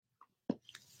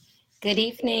Good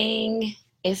evening.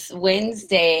 It's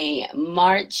Wednesday,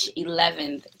 March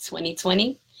 11th,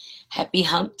 2020. Happy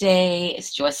Hump Day.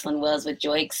 It's Joycelyn Wells with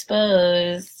Joy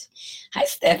Exposed. Hi,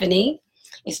 Stephanie.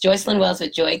 It's Joycelyn Wells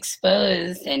with Joy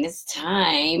Exposed, and it's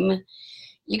time.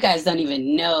 You guys don't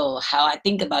even know how I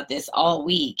think about this all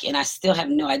week, and I still have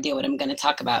no idea what I'm going to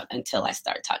talk about until I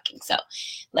start talking. So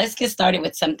let's get started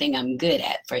with something I'm good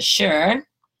at for sure.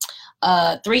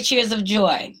 Three cheers of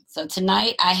joy. So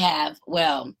tonight I had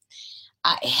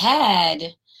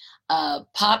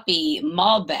Poppy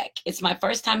Malbec. It's my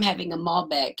first time having a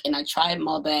Malbec, and I tried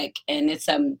Malbec, and it's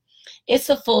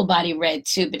a full body red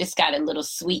too, but it's got a little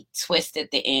sweet twist at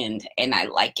the end, and I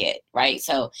like it, right?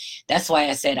 So that's why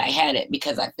I said I had it,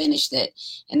 because I finished it,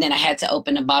 and then I had to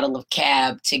open a bottle of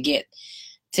Cab to get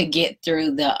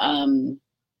through the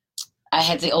I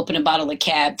had to open a bottle of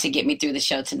Cab to get me through the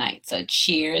show tonight. So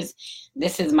cheers.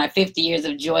 This is my 50 years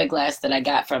of joy glass that I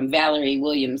got from Valerie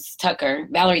Tucker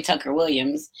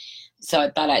Williams. So I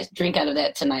thought I'd drink out of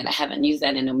that tonight. I haven't used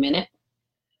that in a minute.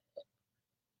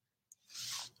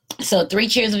 So 3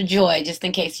 cheers of joy, just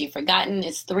in case you've forgotten.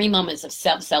 It's 3 moments of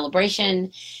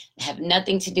self-celebration. Have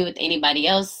nothing to do with anybody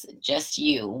else, just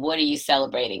you. What are you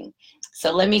celebrating?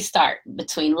 So let me start.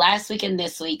 Between last week and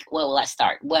this week, what will I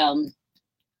start? Well,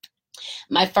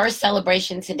 my first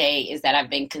celebration today is that I've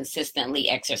been consistently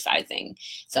exercising.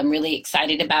 So I'm really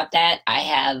excited about that. I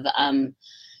have,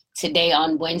 today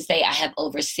on Wednesday, I have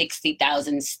over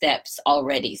 60,000 steps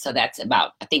already. So that's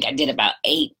I think I did about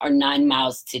 8 or 9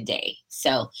 miles today.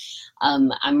 So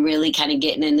I'm really kind of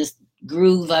getting in this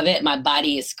groove of it. My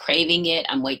body is craving it.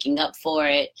 I'm waking up for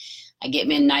it. I get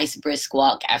me a nice brisk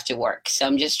walk after work. So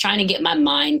I'm just trying to get my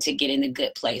mind to get in a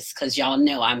good place, because y'all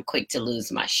know I'm quick to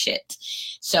lose my shit.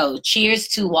 So cheers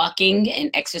to walking and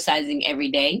exercising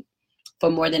every day for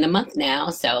more than a month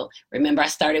now. So remember, I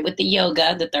started with the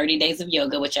yoga, the 30 days of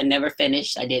yoga, which I never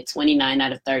finished. I did 29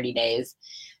 out of 30 days,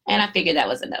 and I figured that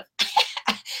was enough.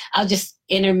 I'll just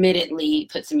intermittently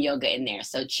put some yoga in there.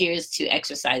 So cheers to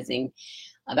exercising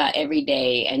about every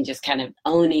day and just kind of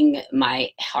owning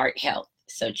my heart health.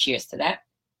 So cheers to that.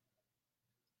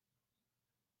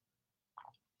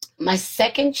 My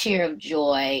second cheer of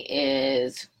joy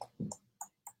is,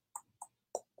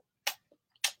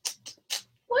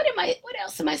 what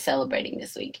else am I celebrating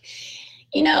this week?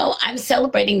 I'm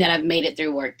celebrating that I've made it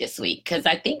through work this week, because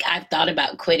I think I've thought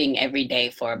about quitting every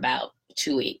day for about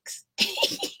 2 weeks.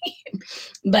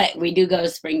 But we do go to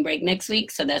spring break next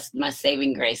week, so that's my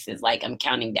saving grace, is like I'm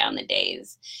counting down the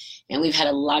days. And we've had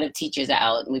a lot of teachers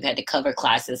out, and we've had to cover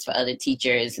classes for other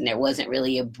teachers, and there wasn't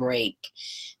really a break.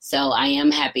 So I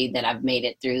am happy that I've made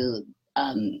it through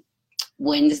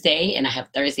Wednesday, and I have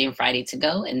Thursday and Friday to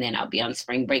go, and then I'll be on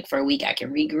spring break for a week. I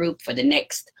can regroup for the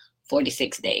next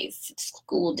 46 days,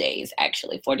 school days,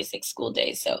 actually, 46 school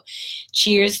days. So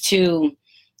cheers to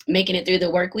making it through the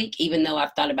work week, even though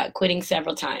I've thought about quitting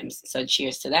several times. So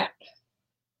cheers to that.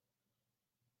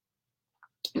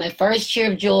 My first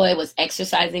cheer of joy was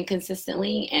exercising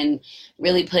consistently and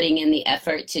really putting in the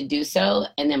effort to do so.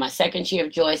 And then my second cheer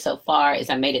of joy so far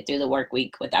is I made it through the work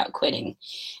week without quitting.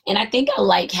 And I think I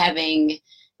like having,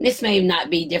 this may not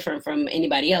be different from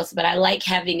anybody else, but I like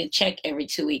having a check every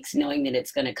 2 weeks, knowing that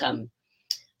it's going to come.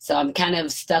 So I'm kind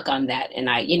of stuck on that. And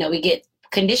we get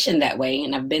conditioned that way.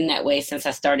 And I've been that way since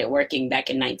I started working back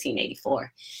in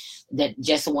 1984, that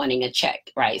just wanting a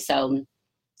check, right? So,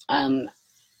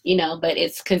 but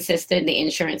it's consistent. The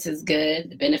insurance is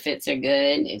good. The benefits are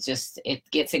good. It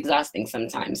gets exhausting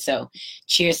sometimes. So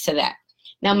cheers to that.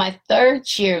 Now, my third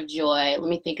cheer of joy, let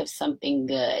me think of something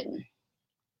good.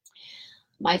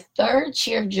 My third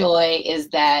cheer of joy is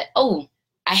that, I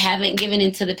haven't given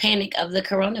into the panic of the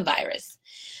coronavirus.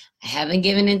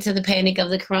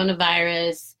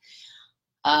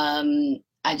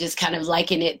 I just kind of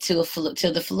liken it to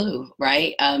the flu,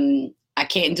 right? I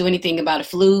can't do anything about a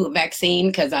flu vaccine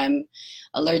because I'm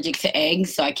allergic to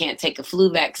eggs, so I can't take a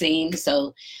flu vaccine.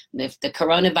 So if the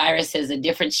coronavirus is a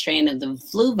different strain of the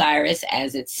flu virus,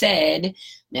 as it said,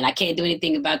 then I can't do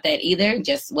anything about that either.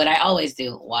 Just what I always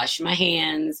do: wash my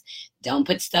hands, don't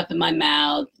put stuff in my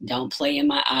mouth, don't play in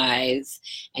my eyes,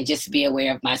 and just be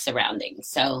aware of my surroundings.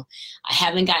 So I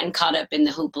haven't gotten caught up in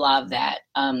the hoopla of that.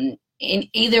 In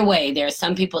either way, there are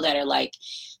some people that are like,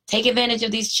 take advantage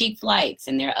of these cheap flights,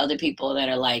 and there are other people that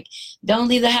are like, don't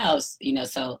leave the house,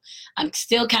 so I'm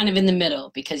still kind of in the middle,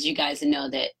 because you guys know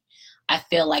that I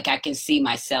feel like I can see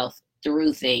myself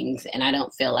through things, and I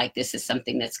don't feel like this is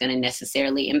something that's going to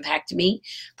necessarily impact me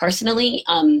personally.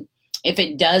 If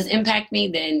it does impact me,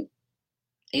 then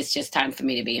it's just time for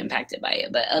me to be impacted by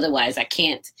it. But otherwise, I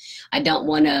don't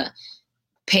want to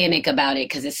panic about it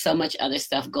because there's so much other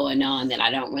stuff going on that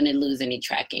I don't want to lose any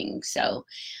tracking. So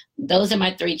those are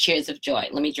my 3 cheers of joy.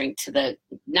 Let me drink to the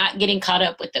not getting caught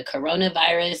up with the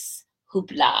coronavirus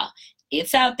hoopla.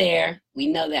 It's out there. We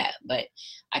know that, but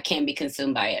I can't be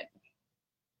consumed by it.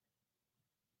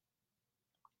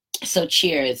 So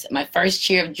cheers. My first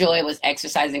cheer of joy was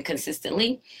exercising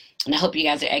consistently. And I hope you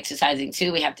guys are exercising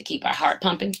too. We have to keep our heart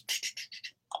pumping.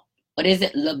 What is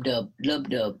it? Lub dub, lub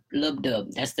dub, lub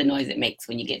dub. That's the noise it makes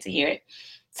when you get to hear it.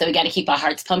 So we got to keep our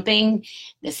hearts pumping.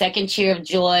 The second cheer of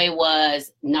joy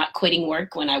was not quitting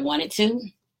work when I wanted to,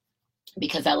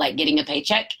 because I like getting a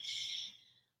paycheck.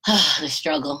 The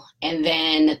struggle. And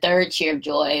then the third cheer of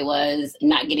joy was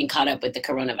not getting caught up with the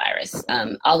coronavirus.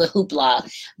 All the hoopla.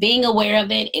 Being aware of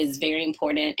it is very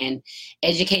important, and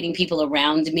educating people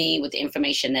around me with the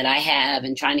information that I have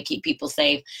and trying to keep people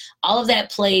safe. All of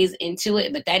that plays into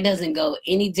it, but that doesn't go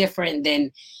any different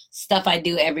than stuff I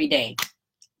do every day.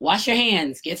 Wash your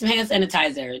hands, get some hand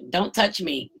sanitizer, don't touch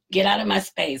me, get out of my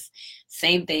space.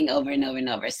 Same thing over and over and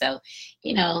over. So,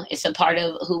 it's a part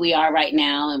of who we are right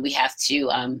now, and we have to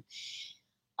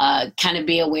kind of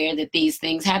be aware that these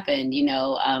things happen.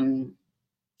 The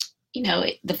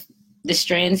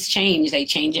strands change. They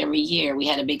change every year. We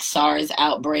had a big SARS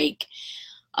outbreak.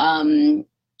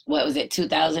 What was it,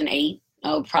 2008?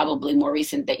 Oh, probably more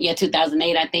recent.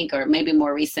 2008, I think, or maybe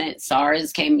more recent.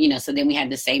 SARS came, so then we had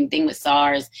the same thing with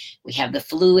SARS. We have the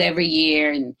flu every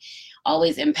year, and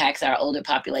always impacts our older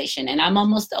population. And I'm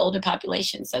almost the older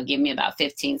population. So give me about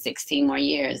 15, 16 more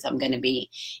years. I'm going to be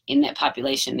in that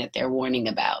population that they're warning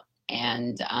about.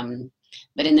 And,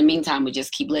 but in the meantime, we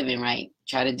just keep living, right?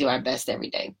 Try to do our best every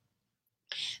day.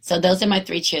 So those are my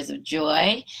 3 cheers of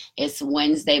joy. It's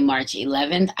Wednesday, March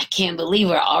 11th. I can't believe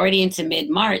we're already into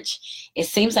mid-March. It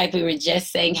seems like we were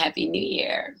just saying Happy New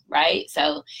Year, right?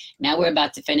 So now we're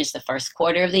about to finish the first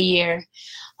quarter of the year,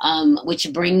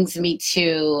 which brings me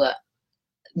to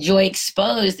Joy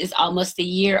Exposed is almost a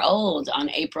year old on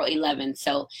April 11th.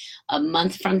 So a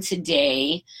month from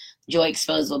today, Joy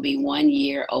Exposed will be 1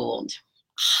 year old.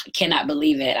 I cannot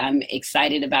believe it. I'm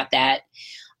excited about that.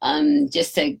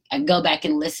 Just to go back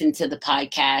and listen to the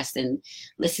podcast and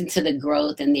listen to the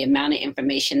growth and the amount of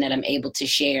information that I'm able to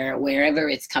share wherever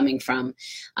it's coming from.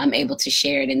 I'm able to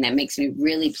share it, and that makes me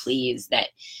really pleased that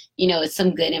it's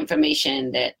some good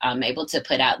information that I'm able to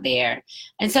put out there.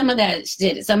 And some of that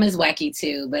some is wacky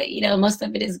too, but most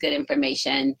of it is good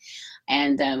information,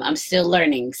 and I'm still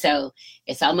learning. So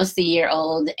it's almost a year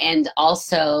old, and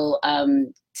also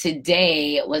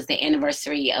today was the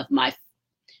anniversary of my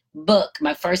book,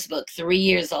 my first book, 3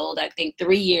 years old. I think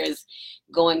 3 years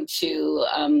going to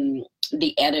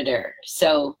the editor.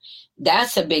 So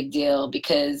that's a big deal,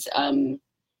 because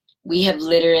we have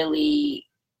literally,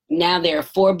 now there are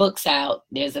 4 books out.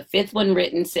 There's a 5th one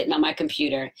written sitting on my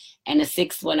computer, and a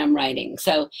 6th one I'm writing.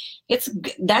 So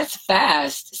that's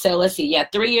fast. So let's see. Yeah,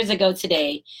 3 years ago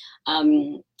today,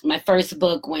 my first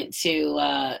book went to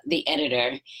the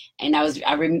editor, and I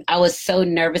was so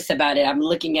nervous about it. I'm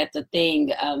looking at the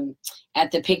thing, at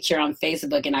the picture on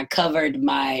Facebook, and I covered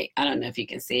I don't know if you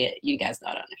can see it. You guys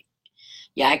know it.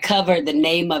 Yeah, I covered the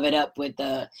name of it up with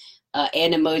an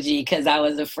emoji, because I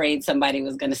was afraid somebody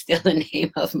was going to steal the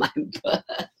name of my book.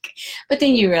 But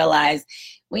then you realize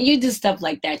when you do stuff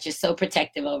like that, you're so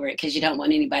protective over it because you don't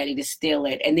want anybody to steal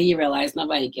it. And then you realize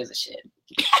nobody gives a shit.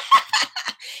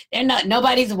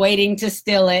 Nobody's waiting to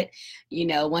steal it.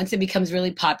 Once it becomes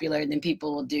really popular, then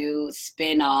people will do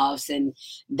spin-offs and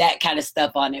that kind of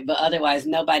stuff on it. But otherwise,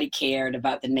 nobody cared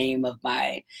about the name of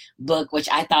my book, which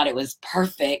I thought it was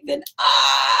perfect. And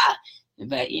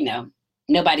but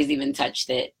nobody's even touched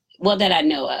it. Well, that I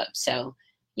know of. So,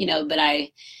 but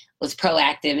I was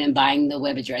proactive in buying the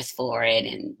web address for it,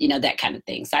 and, that kind of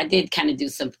thing. So I did kind of do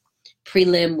some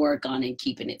prelim work on it,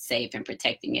 keeping it safe and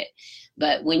protecting it.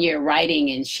 But when you're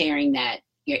writing and sharing that,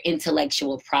 your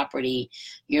intellectual property,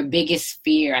 your biggest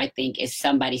fear, I think, is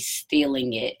somebody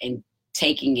stealing it and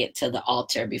taking it to the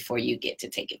altar before you get to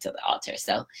take it to the altar.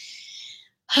 So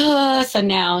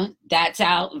now that's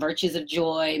out. Virtues of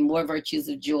Joy, More Virtues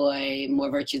of Joy,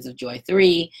 More Virtues of Joy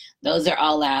 3. Those are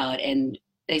all out, and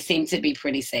they seem to be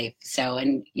pretty safe. So,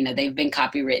 and, they've been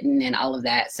copywritten and all of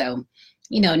that. So,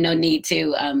 no need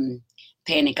to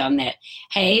panic on that.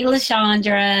 Hey,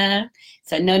 LaShondra.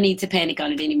 So no need to panic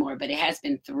on it anymore, but it has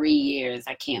been 3 years.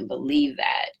 I can't believe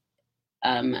that.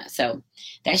 So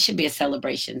that should be a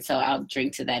celebration. So I'll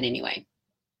drink to that anyway.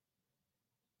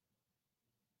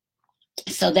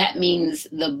 So that means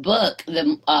the book,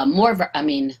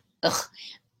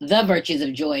 The Virtues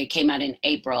of Joy came out in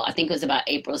April. I think it was about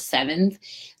April 7th.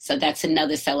 So that's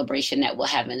another celebration that we'll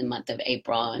have in the month of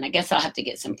April. And I guess I'll have to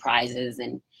get some prizes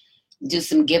and do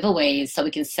some giveaways so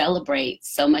we can celebrate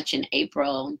so much in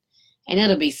April. And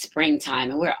it'll be springtime,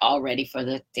 and we're all ready for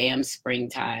the damn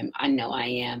springtime. I know I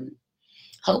am.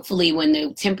 Hopefully, when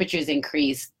the temperatures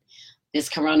increase, this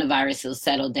coronavirus will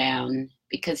settle down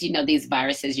because, you know, these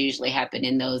viruses usually happen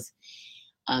in those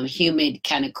humid,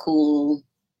 kind of cool,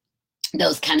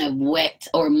 those kind of wet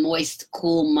or moist,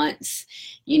 cool months,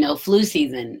 you know, flu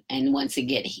season. And once it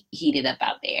get heated up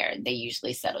out there, they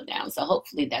usually settle down. So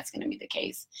hopefully that's going to be the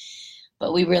case.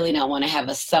 But we really don't want to have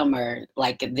a summer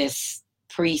like this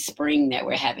pre-spring that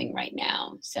we're having right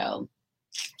now. So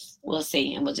we'll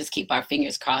see. And we'll just keep our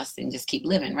fingers crossed and just keep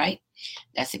living, right?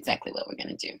 That's exactly what we're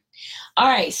going to do. All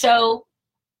right. So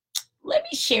let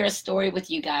me share a story with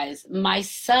you guys. My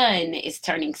son is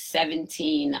turning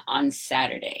 17 on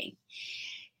Saturday.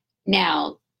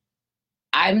 Now,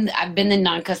 I've been the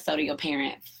non-custodial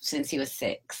parent since he was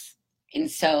 6. And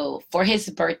so for his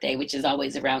birthday, which is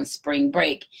always around spring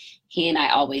break, he and I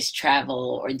always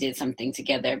travel or did something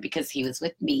together because he was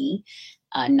with me,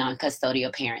 a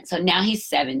non-custodial parent. So now he's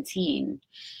 17.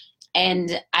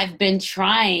 And I've been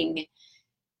trying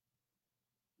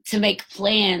to make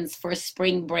plans for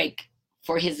spring break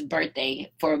for his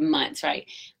birthday for months, right?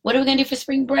 What are we going to do for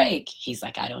spring break? He's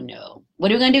like, I don't know.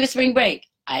 What are we going to do for spring break?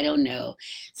 I don't know.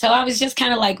 So I was just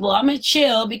kind of like, well, I'm going to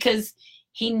chill because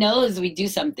he knows we do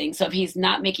something. So if he's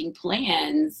not making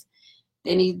plans,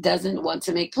 then he doesn't want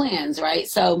to make plans, right?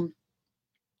 So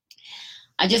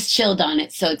I just chilled on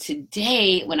it. So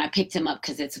today, when I picked him up,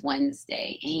 because it's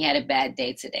Wednesday, he had a bad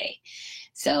day today.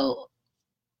 So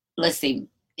let's see.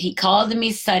 He called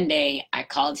me Sunday. I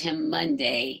called him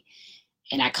Monday.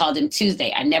 And I called him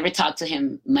Tuesday. I never talked to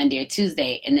him Monday or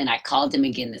Tuesday. And then I called him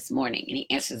again this morning. And he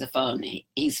answers the phone.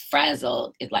 He's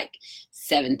frazzled. It's like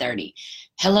 7:30.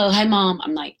 Hello, hi, Mom.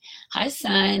 I'm like, hi,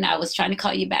 son. I was trying to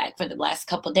call you back for the last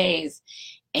couple of days.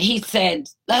 And he said,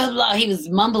 blah, blah, blah. He was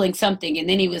mumbling something. And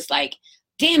then he was like,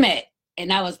 damn it.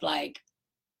 And I was like,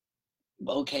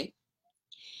 okay.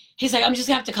 He's like, I'm just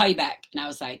going to have to call you back. And I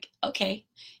was like, okay.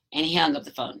 And he hung up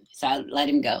the phone. So I let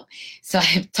him go. So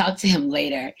I talked to him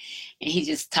later, and he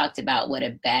just talked about what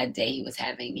a bad day he was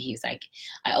having. He's like,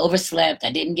 I overslept.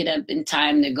 I didn't get up in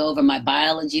time to go over my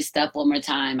biology stuff one more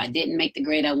time. I didn't make the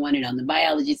grade I wanted on the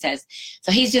biology test.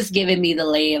 So he's just giving me the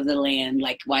lay of the land,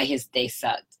 like why his day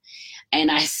sucked. And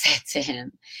I said to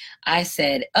him, I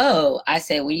said,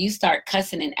 when you start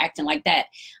cussing and acting like that,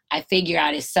 I figure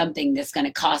out it's something that's going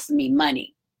to cost me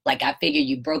money. Like I figure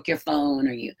you broke your phone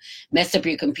or you messed up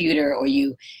your computer or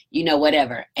you know,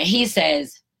 whatever. And he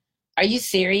says, are you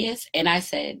serious? And I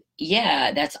said,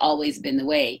 yeah, that's always been the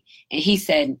way. And he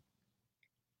said,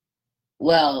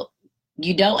 well,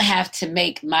 you don't have to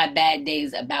make my bad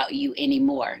days about you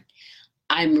anymore.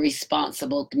 I'm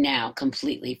responsible now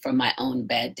completely for my own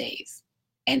bad days.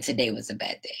 And today was a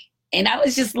bad day. And I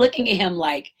was just looking at him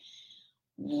like,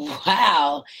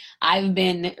 wow, I've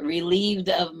been relieved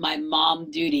of my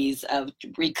mom duties of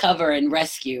recover and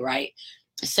rescue, right?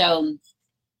 So,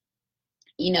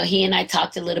 you know, he and I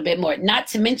talked a little bit more. Not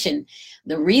to mention,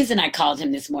 the reason I called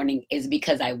him this morning is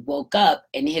because I woke up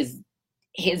and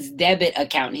his debit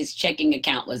account, his checking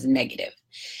account was negative.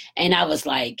 And I was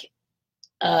like,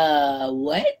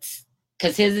 what?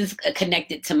 Because his is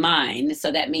connected to mine.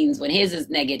 So that means when his is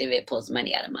negative, it pulls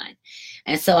money out of mine.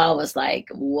 And so I was like,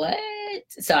 what?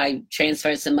 So I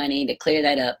transferred some money to clear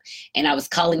that up. And I was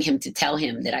calling him to tell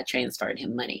him that I transferred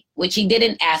him money, which he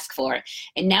didn't ask for.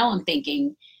 And now I'm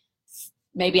thinking,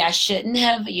 maybe I shouldn't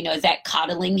have, you know, is that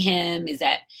coddling him? Is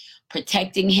that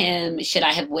protecting him? Should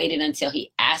I have waited until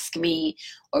he asked me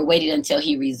or waited until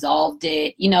he resolved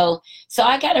it? You know, so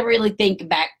I got to really think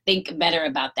better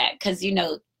about that. Because, you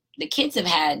know, the kids have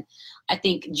had, I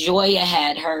think Joya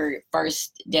had her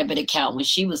first debit account when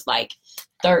she was like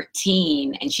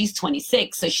 13 and she's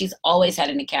 26. So she's always had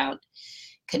an account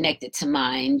connected to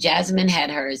mine. Jasmine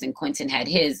had hers and Quentin had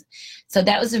his. So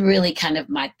that was really kind of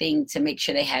my thing, to make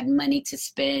sure they had money to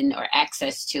spend or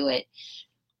access to it.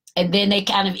 And then they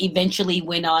kind of eventually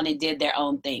went on and did their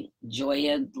own thing.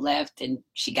 Joya left and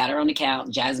she got her own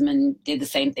account. Jasmine did the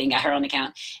same thing, got her own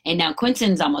account. And now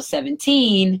Quentin's almost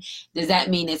 17. Does that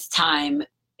mean it's time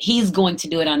he's going to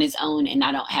do it on his own and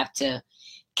I don't have to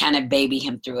kind of baby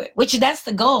him through it? Which that's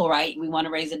the goal, right? We want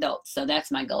to raise adults. So that's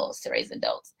my goal, is to raise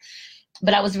adults.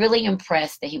 But I was really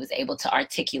impressed that he was able to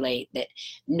articulate that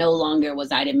no longer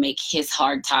was I to make his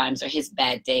hard times or his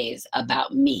bad days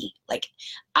about me. Like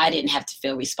I didn't have to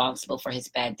feel responsible for his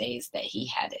bad days, that he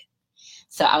had it.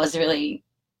 So I was really,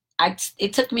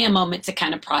 it took me a moment to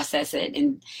kind of process it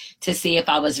and to see if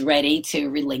I was ready to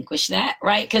relinquish that,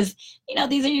 right? Because,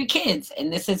 these are your kids,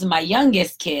 and this is my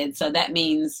youngest kid. So that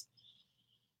means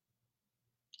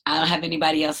I don't have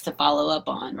anybody else to follow up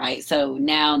on, right? So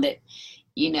now that,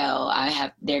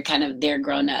 they're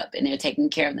grown up and they're taking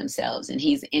care of themselves, and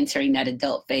he's entering that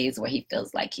adult phase where he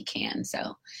feels like he can.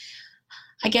 So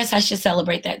I guess I should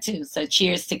celebrate that too. So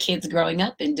cheers to kids growing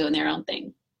up and doing their own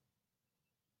thing.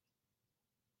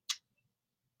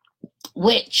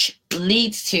 Which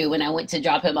leads to, when I went to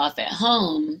drop him off at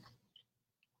home,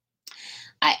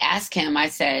 I asked him, I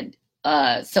said, so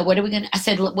I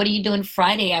said, what are you doing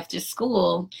Friday after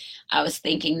school? I was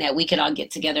thinking that we could all get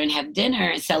together and have dinner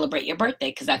and celebrate your birthday,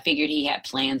 because I figured he had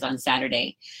plans on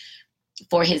Saturday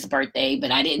for his birthday, but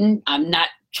I'm not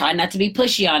trying not to be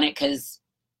pushy on it, because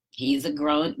he's a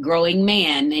growing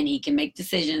man and he can make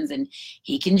decisions and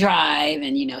he can drive,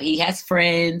 and, he has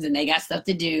friends and they got stuff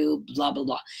to do, blah, blah,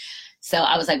 blah. So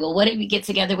I was like, well, what if we get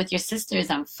together with your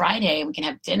sisters on Friday and we can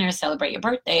have dinner, celebrate your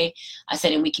birthday? I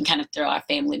said, and we can kind of throw our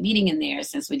family meeting in there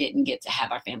since we didn't get to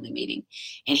have our family meeting.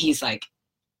 And he's like,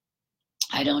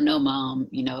 I don't know, Mom.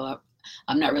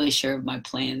 I'm not really sure of my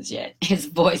plans yet. His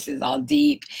voice is all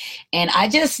deep. And I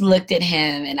just looked at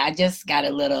him and I just got a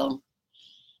little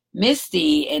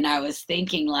misty. And I was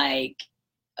thinking like,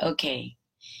 okay.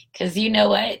 Because you know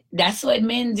what? That's what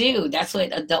men do. That's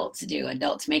what adults do.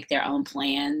 Adults make their own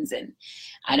plans, and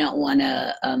I don't want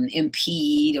to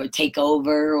impede or take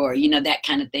over or, that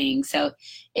kind of thing. So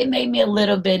it made me a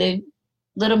little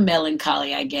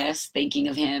melancholy, I guess, thinking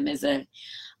of him as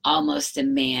almost a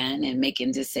man and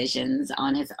making decisions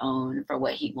on his own for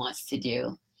what he wants to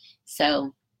do.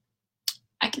 So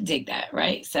I can dig that,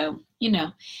 right? So,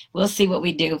 we'll see what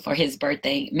we do for his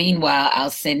birthday. Meanwhile,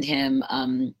 I'll send him...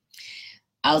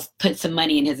 I'll put some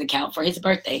money in his account for his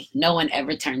birthday. No one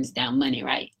ever turns down money,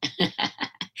 right?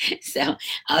 So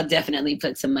I'll definitely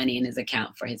put some money in his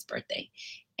account for his birthday,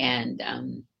 and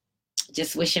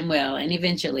just wish him well. And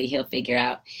eventually he'll figure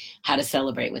out how to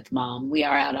celebrate with Mom. We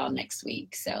are out all next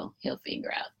week, so he'll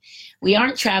figure out. We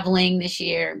aren't traveling this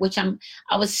year, which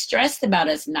I was stressed about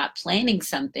us not planning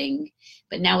something,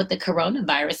 but now with the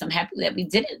coronavirus, I'm happy that we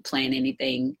didn't plan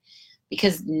anything.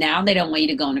 Because now they don't want you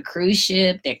to go on a cruise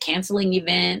ship. They're canceling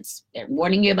events. They're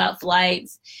warning you about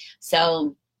flights.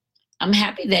 So I'm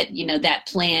happy that, that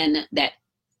plan, that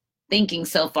thinking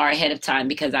so far ahead of time,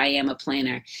 because I am a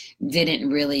planner, didn't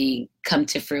really come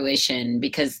to fruition,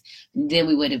 because then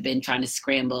we would have been trying to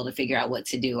scramble to figure out what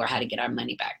to do or how to get our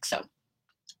money back. So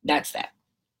that's that.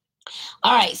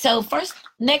 All right. So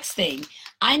next thing,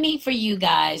 I need for you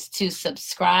guys to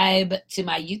subscribe to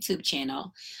my YouTube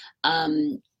channel.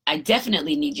 I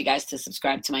definitely need you guys to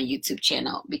subscribe to my YouTube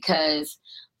channel, because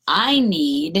I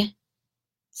need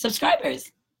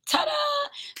subscribers. Ta-da!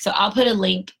 So I'll put a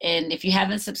link, and if you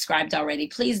haven't subscribed already,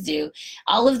 please do.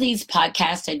 All of these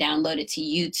podcasts are downloaded to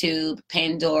YouTube,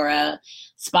 Pandora,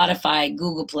 Spotify,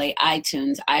 Google Play,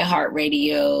 iTunes,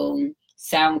 iHeartRadio,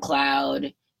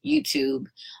 SoundCloud, YouTube,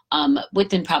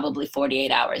 within probably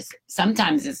 48 hours.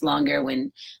 Sometimes it's longer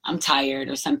when I'm tired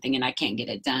or something and I can't get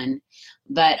it done.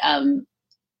 But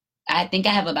I think I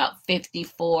have about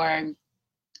 54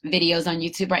 videos on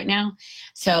YouTube right now.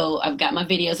 So I've got my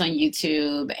videos on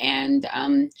YouTube,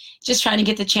 and just trying to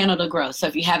get the channel to grow. So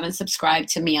if you haven't subscribed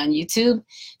to me on YouTube,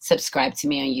 subscribe to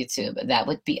me on YouTube. That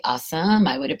would be awesome.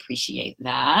 I would appreciate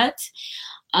that.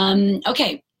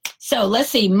 Okay, so let's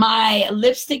see. My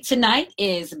lipstick tonight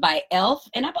is by e.l.f.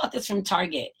 and I bought this from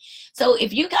Target. So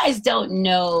if you guys don't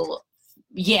know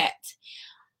yet,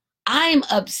 I'm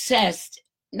obsessed.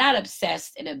 Not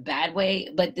obsessed in a bad way,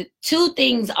 but the two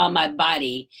things on my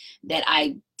body that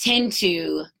I tend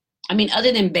to,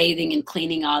 other than bathing and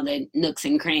cleaning all the nooks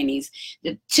and crannies,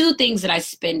 the two things that I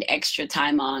spend extra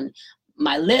time on,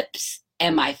 my lips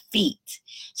and my feet.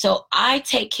 So I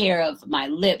take care of my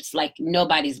lips like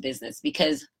nobody's business,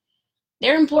 because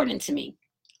they're important to me.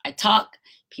 I talk,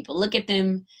 people look at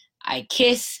them, I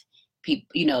kiss, people,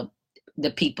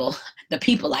 the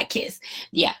people I kiss.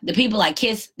 Yeah, the people I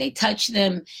kiss, they touch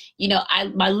them.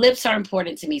 My lips are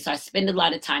important to me, so I spend a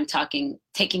lot of time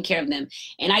taking care of them.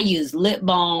 And I use lip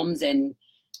balms and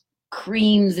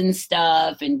creams and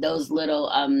stuff, and those little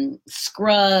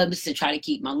scrubs to try to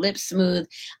keep my lips smooth.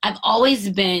 I've always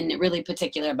been really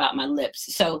particular about my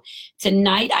lips. So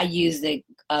tonight I use the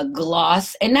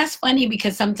gloss, and that's funny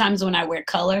because sometimes when I wear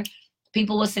color,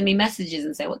 people will send me messages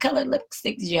and say, what color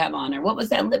lipstick did you have on? Or what was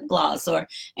that lip gloss?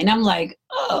 And I'm like,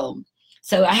 oh.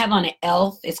 So I have on an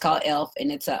e.l.f. It's called e.l.f. and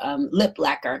it's a lip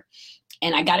lacquer.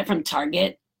 And I got it from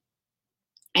Target.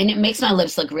 And it makes my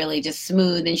lips look really just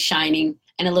smooth and shining.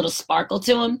 and a little sparkle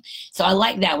to them. So I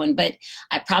like that one, but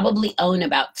I probably own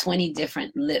about 20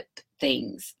 different lip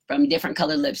things, from different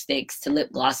colored lipsticks to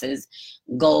lip glosses,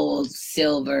 gold,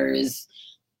 silvers,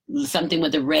 something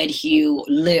with a red hue,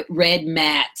 red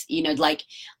matte, you know, like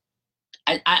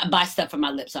I buy stuff for my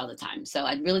lips all the time. So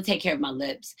I really take care of my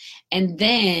lips. And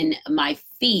then my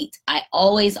feet, I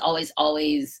always, always,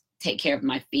 always take care of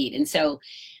my feet. And so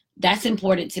that's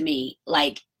important to me,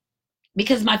 like,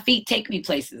 because my feet take me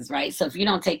places, right? So if you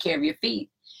don't take care of your feet,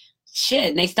 shit,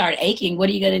 and they start aching, what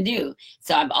are you going to do?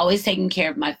 So I've always taken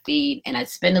care of my feet, and I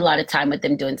spend a lot of time with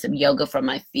them doing some yoga for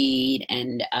my feet,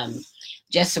 and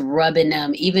just rubbing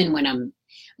them. Even when I'm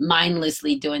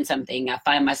mindlessly doing something, I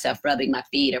find myself rubbing my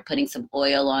feet or putting some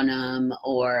oil on them,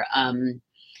 or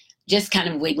just kind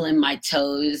of wiggling my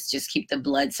toes, just keep the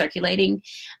blood circulating.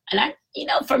 And I, you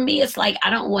know, for me, it's like, I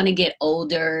don't want to get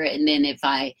older, and then if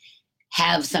I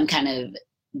have some kind of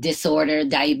disorder,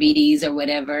 diabetes or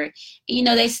whatever, you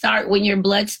know, they start, when your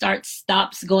blood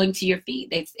stops going to your feet,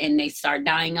 they start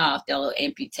dying off, they'll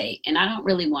amputate. And I don't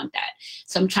really want that.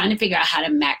 So I'm trying to figure out how to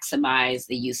maximize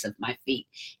the use of my feet,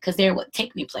 because they're what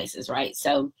take me places, right?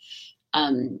 So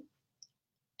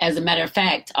as a matter of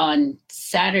fact, on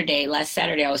last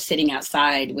Saturday, I was sitting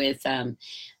outside with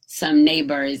some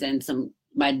neighbors and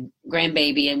my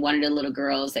grandbaby and one of the little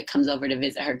girls that comes over to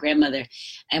visit her grandmother.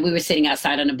 And we were sitting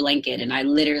outside on a blanket, and I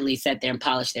literally sat there and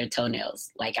polished their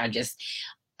toenails. Like, I just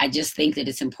think that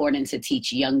it's important to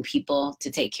teach young people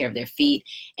to take care of their feet.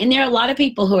 And there are a lot of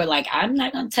people who are like, I'm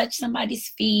not going to touch somebody's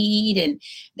feet, and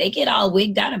they get all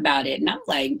wigged out about it. And I'm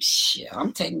like, shit,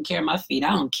 I'm taking care of my feet.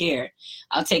 I don't care.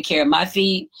 I'll take care of my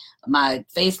feet. My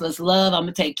faceless love, I'm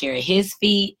going to take care of his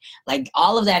feet. Like,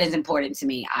 all of that is important to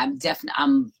me.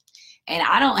 And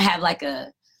I don't have like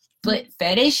a foot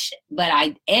fetish, but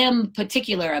I am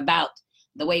particular about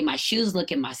the way my shoes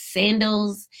look in my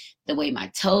sandals, the way my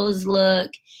toes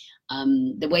look,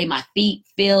 the way my feet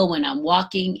feel when I'm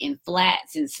walking in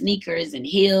flats and sneakers and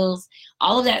heels.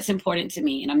 All of that's important to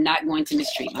me, and I'm not going to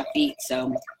mistreat my feet.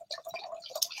 So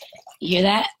you hear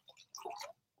that?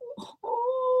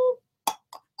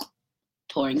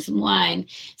 Pouring some wine.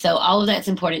 So all of that's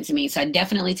important to me. So I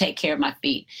definitely take care of my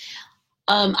feet.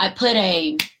 I put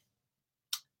a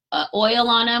oil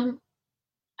on them.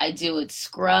 I do a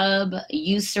scrub,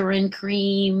 Eucerin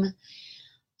cream.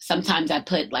 Sometimes I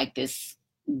put like this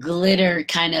glitter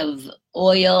kind of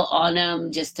oil on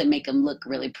them just to make them look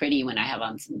really pretty when I have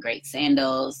on some great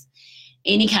sandals.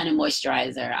 Any kind of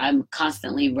moisturizer, I'm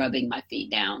constantly rubbing my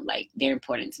feet down. Like, they're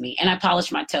important to me. And I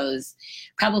polish my toes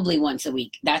probably once a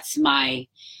week. That's my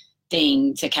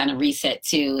thing to kind of reset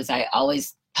too, is I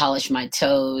always polish my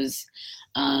toes.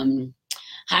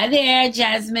 Hi there,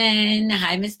 Jasmine.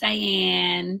 Hi, Miss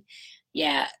Diane.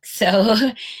 Yeah, so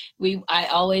I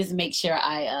always make sure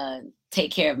I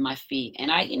take care of my feet.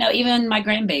 And I, you know, even my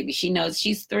grandbaby, she knows,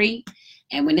 she's 3.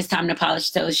 And when it's time to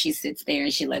polish toes, she sits there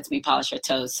and she lets me polish her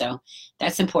toes. So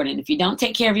that's important. If you don't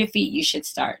take care of your feet, you should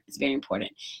start. It's very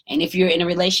important. And if you're in a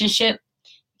relationship,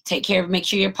 make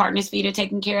sure your partner's feet are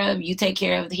taken care of. You take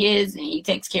care of his, and he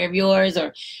takes care of yours,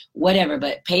 or whatever.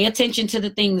 But pay attention to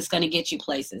the thing that's going to get you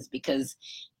places, because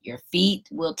your feet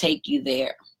will take you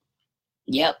there.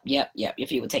 Yep. Your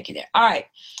feet will take you there. All right.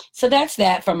 So that's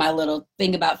that for my little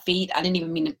thing about feet. I didn't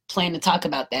even mean to plan to talk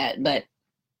about that, but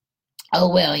oh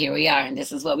well, here we are. And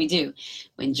this is what we do.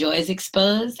 When joy is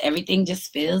exposed, everything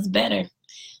just feels better.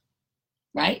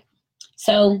 Right?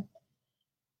 So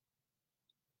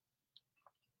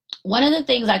one of the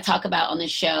things I talk about on the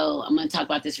show, I'm going to talk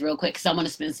about this real quick because I want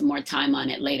to spend some more time on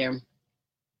it later.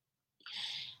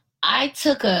 I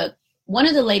took one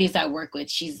of the ladies I work with,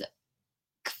 she's a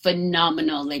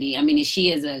phenomenal lady. I mean,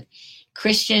 she is a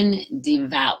Christian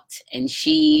devout, and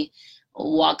she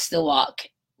walks the walk,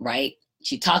 right?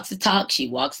 She talks the talk, she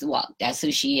walks the walk. That's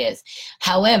who she is.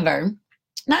 However,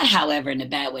 not however in a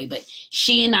bad way, but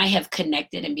she and I have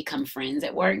connected and become friends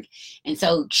at work. And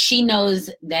so she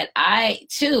knows that I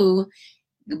too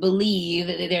believe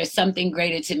that there's something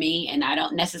greater to me, and I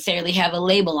don't necessarily have a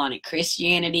label on it.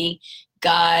 Christianity,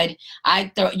 God,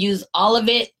 I use all of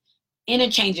it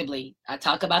interchangeably. I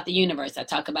talk about the universe. I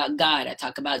talk about God. I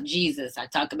talk about Jesus. I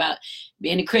talk about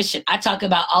being a Christian. I talk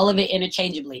about all of it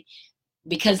interchangeably,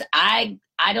 because I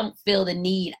don't feel the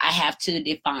need I have to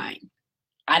define.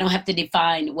 I don't have to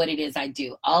define what it is I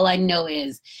do. All I know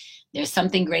is there's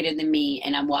something greater than me,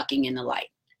 and I'm walking in the light.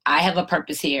 I have a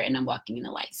purpose here, and I'm walking in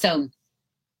the light. So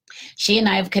she and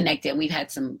I have connected, and we've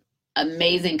had some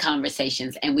amazing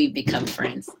conversations, and we've become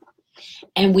friends.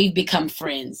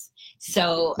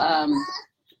 So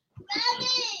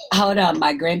hold on,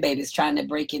 my grandbaby's trying to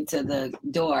break into the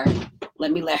door.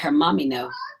 Let me let her mommy know.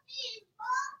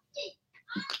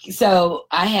 So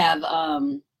I have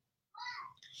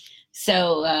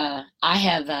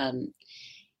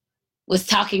was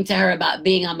talking to her about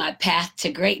being on my path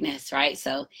to greatness, right?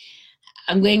 So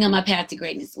I'm going on my path to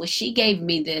greatness. Well, she gave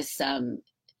me this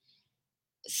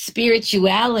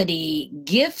spirituality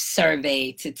gift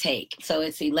survey to take. So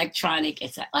it's electronic.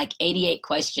 It's like 88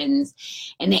 questions,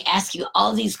 and they ask you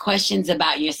all these questions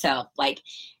about yourself, like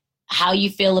how you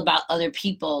feel about other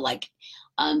people, like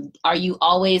are you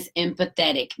always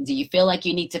empathetic? Do you feel like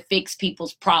you need to fix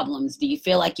people's problems? Do you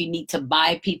feel like you need to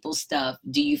buy people's stuff?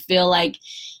 Do you feel like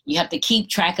you have to keep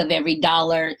track of every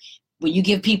dollar? When you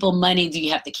give people money, do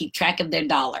you have to keep track of their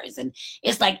dollars? And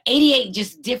it's like 88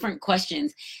 just different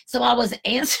questions. So I was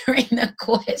answering the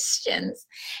questions.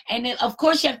 And then, of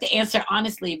course, you have to answer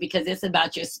honestly because it's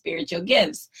about your spiritual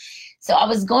gifts. So I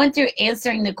was going through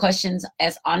answering the questions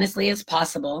as honestly as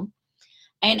possible.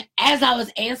 And as I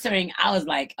was answering, I was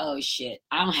like, oh shit,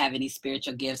 I don't have any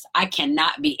spiritual gifts. I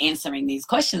cannot be answering these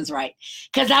questions right.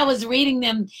 Because I was reading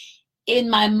them in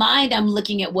my mind. I'm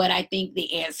looking at what I think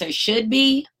the answer should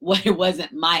be, what it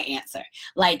wasn't my answer.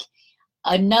 Like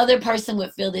another person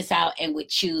would fill this out and would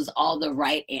choose all the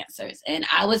right answers. And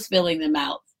I was filling them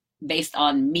out based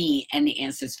on me and the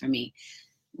answers for me.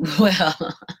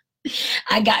 Well,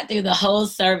 I got through the whole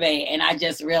survey and I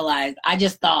just realized, I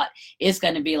just thought it's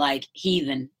going to be like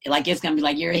heathen. Like it's going to be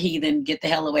like, you're a heathen. Get the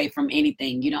hell away from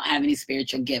anything. You don't have any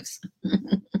spiritual gifts.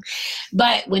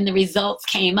 But when the results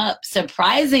came up,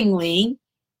 surprisingly,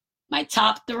 my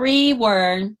top 3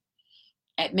 were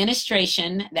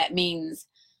administration. That means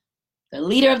the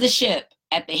leader of the ship.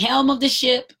 At the helm of the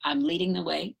ship, I'm leading the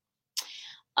way.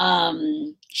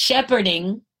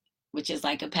 Shepherding, which is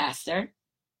like a pastor.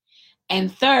 And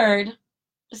 3rd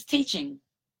was teaching,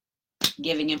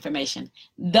 giving information.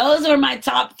 Those were my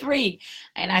top 3.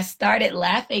 And I started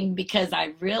laughing because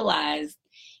I realized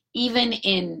even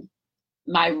in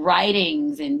my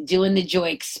writings and doing the Joy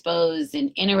Exposed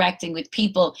and interacting with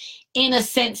people, in a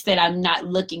sense that I'm not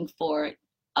looking for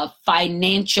a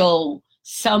financial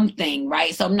something,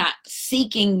 right? So I'm not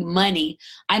seeking money.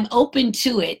 I'm open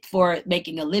to it for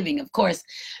making a living, of course.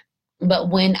 But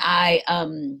when I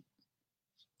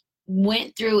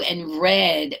went through and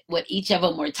read what each of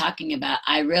them were talking about,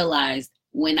 I realized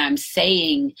when I'm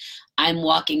saying I'm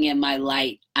walking in my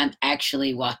light, I'm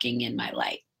actually walking in my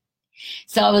light.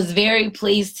 So I was very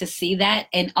pleased to see that,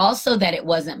 and also that it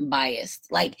wasn't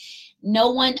biased. Like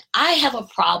I have a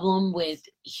problem with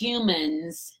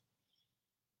humans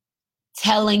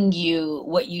telling you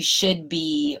what you should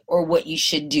be or what you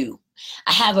should do.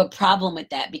 I have a problem with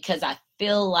that because I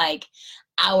feel like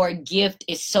our gift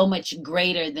is so much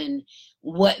greater than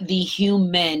what the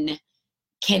human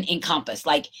can encompass.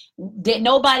 Like that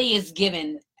nobody is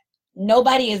given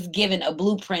a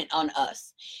blueprint on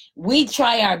us. We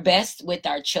try our best with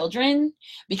our children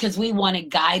because we want to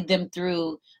guide them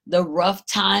through the rough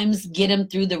times, get them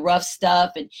through the rough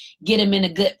stuff and get them in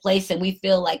a good place. And we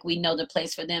feel like we know the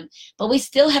place for them, but we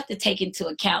still have to take into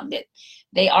account that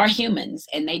they are humans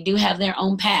and they do have their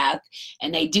own path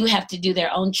and they do have to do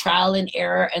their own trial and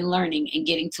error and learning and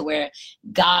getting to where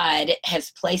God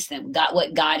has placed them,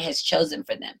 what God has chosen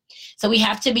for them. So we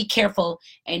have to be careful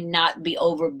and not be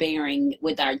overbearing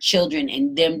with our children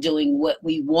and them doing what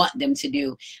we want them to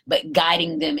do, but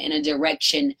guiding them in a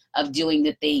direction of doing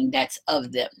the thing that's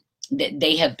of them, that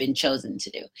they have been chosen to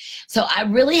do. So I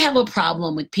really have a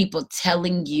problem with people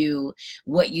telling you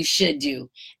what you should do.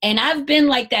 And I've been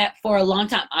like that for a long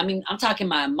time. I mean, I'm talking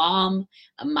my mom,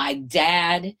 my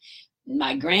dad,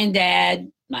 my granddad,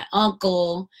 my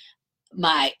uncle,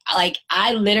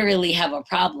 I literally have a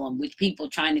problem with people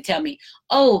trying to tell me,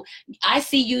 oh, I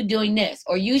see you doing this,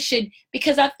 or you should,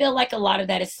 because I feel like a lot of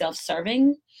that is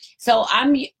self-serving. So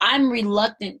I'm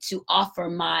reluctant to offer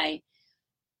my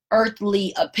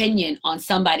earthly opinion on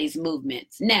somebody's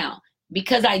movements. Now,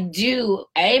 because I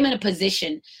am in a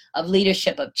position of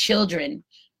leadership of children,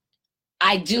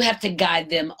 I do have to guide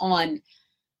them on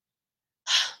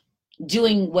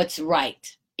doing what's right.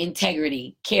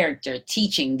 Integrity, character,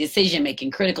 teaching,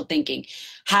 decision-making, critical thinking,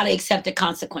 how to accept the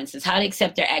consequences, how to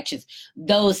accept their actions,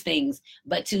 those things.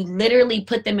 But to literally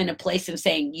put them in a place of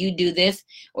saying, you do this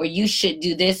or you should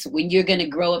do this when you're going to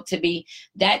grow up to be,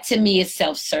 that to me is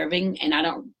self-serving. And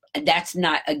that's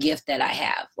not a gift that I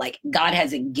have. Like God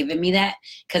hasn't given me that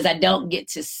because I don't get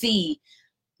to see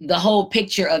the whole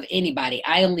picture of anybody.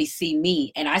 I only see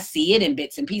me, and I see it in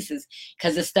bits and pieces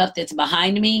because the stuff that's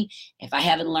behind me, if I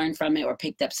haven't learned from it or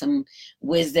picked up some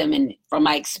wisdom and from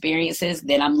my experiences,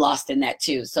 then I'm lost in that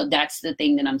too. So that's the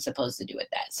thing that I'm supposed to do with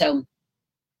that. So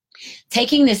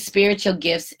Taking this spiritual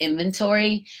gifts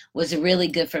inventory was really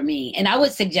good for me. And I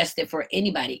would suggest it for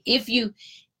anybody. If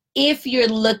you're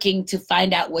looking to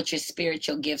find out what your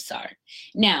spiritual gifts are.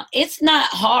 Now, it's not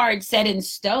hard set in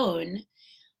stone.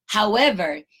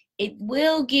 However, it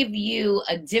will give you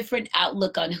a different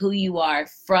outlook on who you are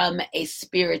from a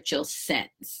spiritual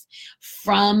sense,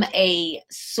 from a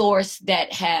source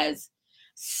that has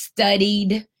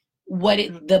studied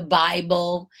the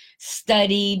Bible,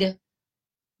 studied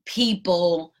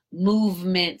people,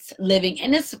 movements, living,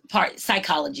 and this part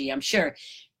psychology, I'm sure.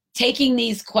 Taking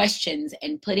these questions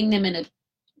and putting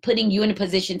you in a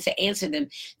position to answer them,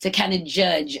 to kind of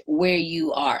judge where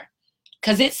you are.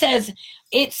 Because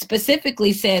it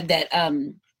specifically said that,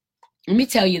 let me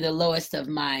tell you the lowest of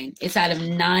mine. It's out of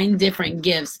 9 different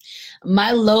gifts.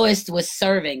 My lowest was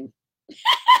serving.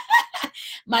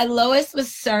 My lowest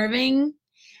was serving,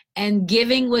 and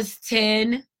giving was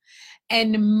 10,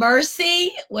 and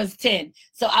mercy was 10.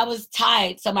 So I was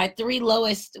tied. So my 3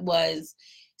 lowest was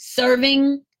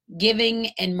serving, giving,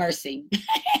 and mercy.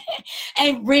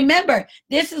 And remember,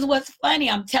 this is what's funny.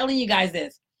 I'm telling you guys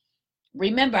this.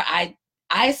 Remember,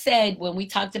 I said when we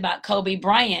talked about Kobe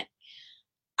Bryant,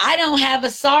 I don't have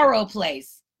a sorrow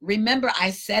place. Remember,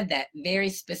 I said that very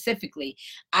specifically.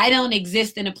 I don't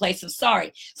exist in a place of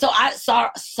sorrow. So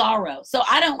sorrow. So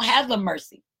I don't have a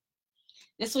mercy.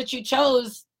 This is what you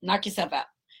chose. Knock yourself out.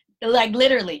 Like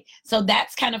literally. So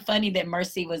that's kind of funny that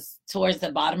mercy was towards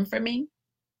the bottom for me.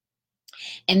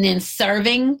 And then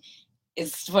serving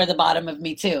is for the bottom of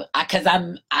me too. Cause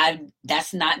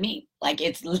that's not me. Like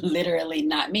it's literally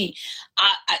not me.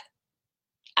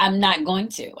 I'm not going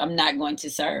to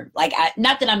serve. Like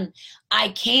not that I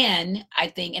can, I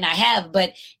think, and I have,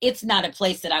 but it's not a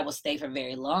place that I will stay for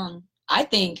very long. I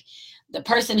think the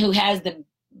person who has the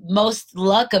most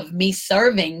luck of me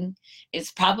serving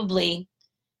is probably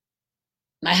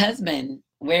my husband,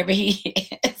 wherever he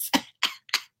is.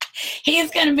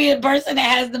 He's going to be the person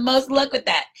that has the most luck with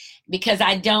that, because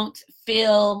I don't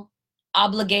feel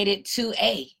obligated to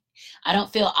I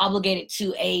don't feel obligated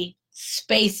to a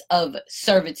space of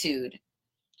servitude.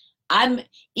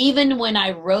 Even when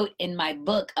I wrote in my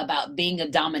book about being a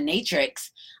dominatrix,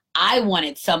 I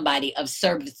wanted somebody of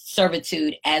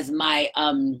servitude as my,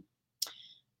 oh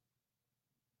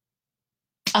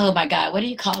my God, what do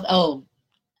you call it? Oh,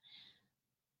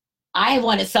 I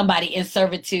wanted somebody in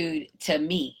servitude to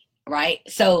me, right?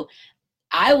 So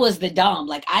I was the dom,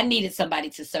 like I needed somebody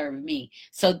to serve me.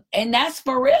 So, and that's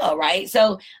for real, right?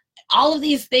 So all of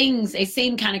these things, they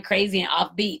seem kind of crazy and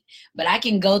offbeat, but I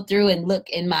can go through and look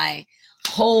in I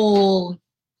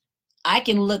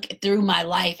can look through my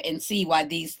life and see why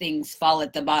these things fall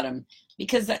at the bottom,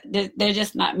 because they're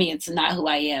just not me. It's not who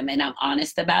I am. And I'm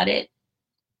honest about it.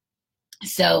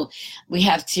 So we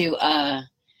have to,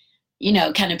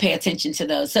 kind of pay attention to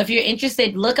those. So if you're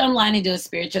interested, look online and do a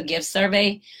spiritual gift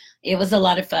survey. It was a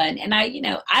lot of fun. And I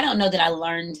don't know that I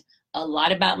learned a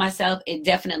lot about myself. It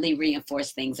definitely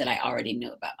reinforced things that I already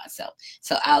knew about myself.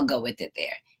 So I'll go with it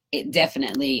there. It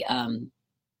definitely,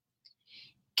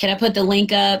 can I put the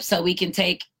link up so we can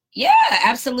take, yeah,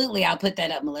 absolutely. I'll put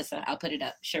that up, Melissa. I'll put it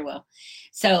up. Sure will.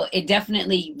 So it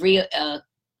definitely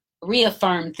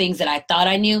reaffirmed things that I thought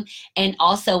I knew. And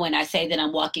also when I say that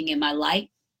I'm walking in my light,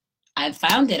 I've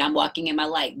found it. I'm walking in my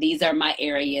light. These are my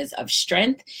areas of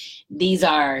strength. These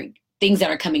are things that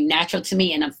are coming natural to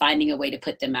me, and I'm finding a way to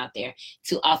put them out there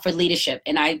to offer leadership.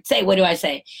 And I say, what do I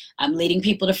say? I'm leading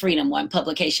people to freedom, one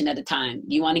publication at a time.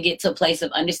 You want to get to a place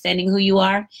of understanding who you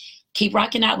are? Keep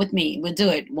rocking out with me. We'll do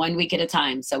it 1 week at a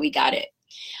time. So we got it.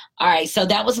 All right. So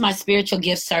that was my spiritual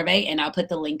gift survey, and I'll put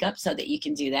the link up so that you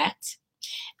can do that.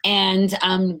 And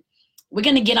we're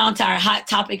going to get on to our hot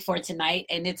topic for tonight,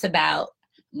 and it's about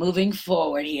moving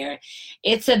forward here.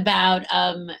 It's about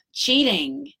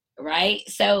cheating, right?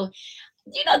 So,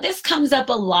 this comes up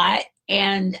a lot,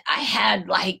 and I had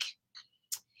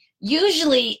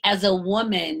usually as a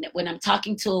woman, when I'm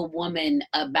talking to a woman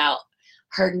about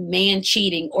her man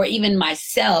cheating, or even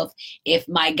myself, if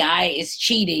my guy is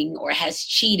cheating or has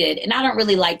cheated, and I don't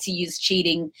really like to use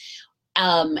cheating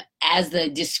as the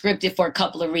descriptive for a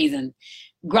couple of reasons.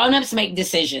 Grown-ups make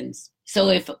decisions. So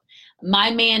if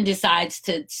my man decides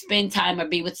to spend time or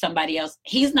be with somebody else,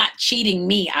 he's not cheating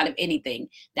me out of anything.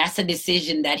 That's a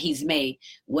decision that he's made.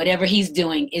 Whatever he's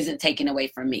doing isn't taken away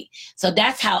from me. So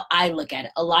that's how I look at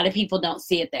it. A lot of people don't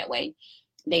see it that way.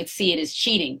 They see it as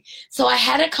cheating. So I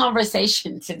had a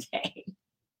conversation today.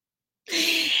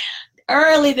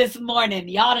 Early this morning.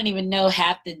 Y'all don't even know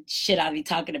half the shit I'll be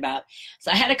talking about. So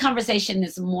I had a conversation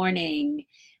this morning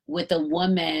with a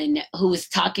woman who was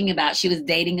talking about, she was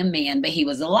dating a man, but he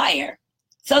was a liar.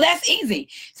 So that's easy.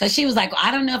 So she was like, well,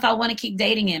 I don't know if I want to keep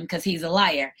dating him because he's a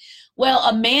liar. Well,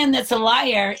 a man that's a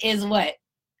liar is what?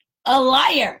 A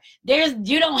liar.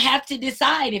 You don't have to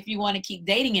decide if you want to keep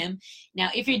dating him. Now,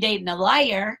 if you're dating a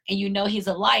liar and you know he's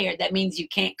a liar, that means you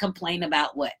can't complain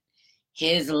about what?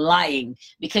 His lying,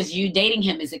 because you dating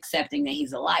him is accepting that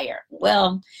he's a liar.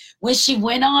 Well, when she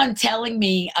went on telling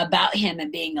me about him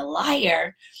and being a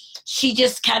liar, she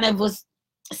just kind of was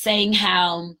saying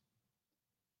how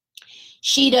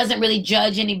she doesn't really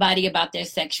judge anybody about their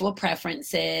sexual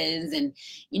preferences, and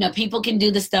people can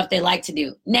do the stuff they like to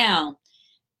do. Now,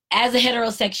 as a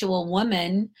heterosexual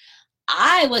woman,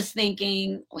 I was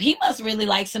thinking, well, he must really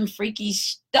like some freaky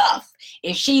stuff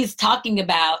if she's talking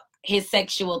about his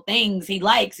sexual things he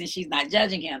likes and she's not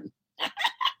judging him.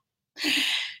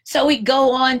 So we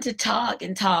go on to talk,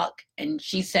 and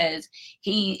she says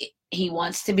he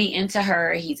wants to be into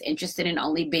her. He's interested in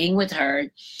only being with her,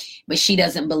 but she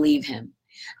doesn't believe him.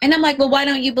 And I'm like, well, why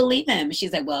don't you believe him? And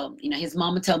she's like, well, his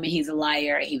mama told me he's a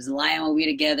liar. He was lying when we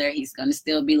were together. He's going to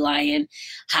still be lying,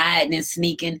 hiding and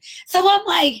sneaking. So I'm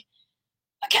like,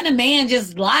 what kind of man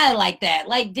just lie like that?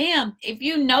 Like, damn, if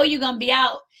you know you're going to be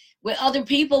out with other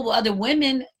people, with other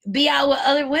women, be out with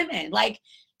other women. Like,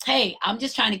 hey, I'm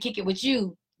just trying to kick it with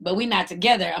you, but we're not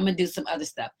together. I'm going to do some other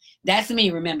stuff. That's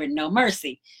me. Remember, no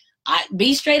mercy.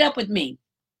 Be straight up with me,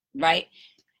 right?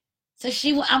 So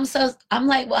I'm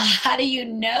like, well, how do you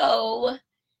know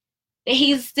that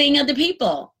he's seeing other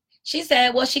people? She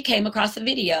said, well, she came across a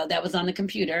video that was on the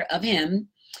computer of him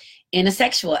in a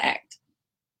sexual act.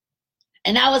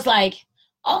 And I was like,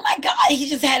 oh my God, he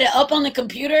just had it up on the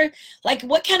computer? Like,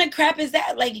 what kind of crap is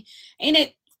that? Like, ain't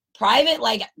it private?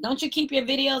 Like, don't you keep your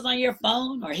videos on your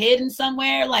phone or hidden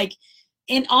somewhere? Like,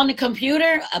 on the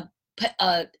computer?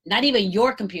 Not even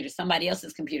your computer, somebody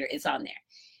else's computer, it's on there.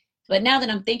 But now that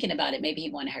I'm thinking about it, maybe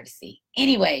he wanted her to see.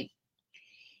 Anyway,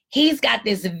 he's got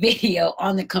this video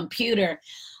on the computer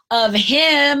of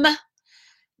him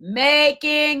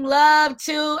making love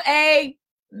to a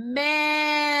man.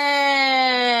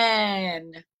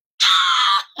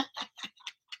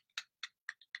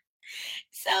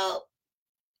 So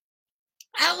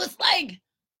I was like,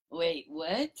 wait,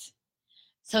 what?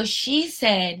 So she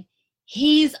said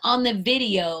he's on the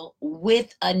video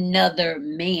with another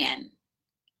man.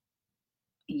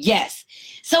 Yes.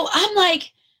 So I'm like,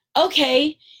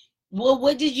 okay, well,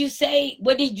 what did you say?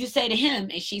 What did you say to him?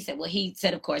 And she said, well, he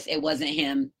said, of course, it wasn't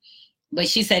him. But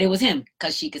she said it was him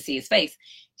because she could see his face.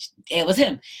 It was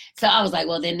him. So I was like,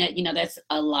 well, then, that's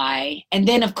a lie. And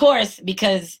then, of course,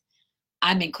 because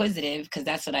I'm inquisitive, because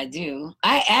that's what I do,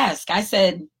 I asked, I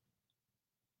said,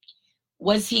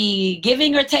 was he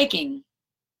giving or taking?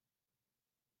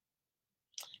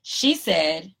 She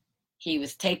said he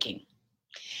was taking.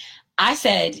 I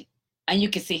said, and you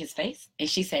can see his face. And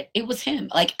she said, it was him.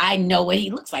 Like, I know what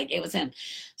he looks like. It was him.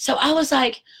 So I was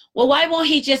like, well, why won't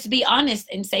he just be honest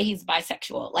and say he's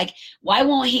bisexual? Like, why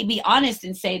won't he be honest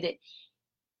and say that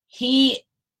he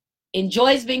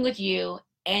enjoys being with you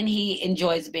and he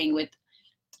enjoys being with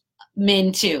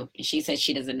men too? And she said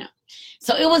she doesn't know.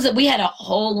 So we had a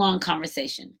whole long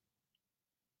conversation.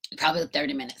 Probably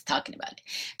 30 minutes talking about it.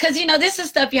 Because, this is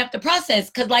stuff you have to process.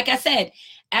 Because like I said,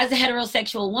 as a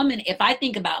heterosexual woman, if I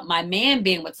think about my man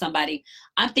being with somebody,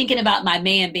 I'm thinking about my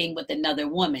man being with another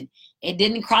woman. It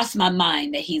didn't cross my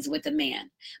mind that he's with a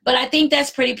man. But I think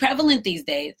that's pretty prevalent these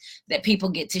days, that people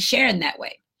get to share in that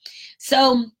way.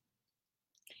 So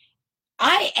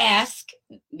I ask,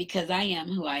 because I am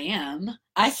who I am,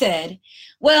 I said,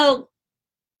 well,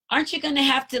 aren't you going to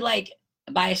have to like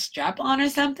buy a strap-on or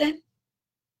something?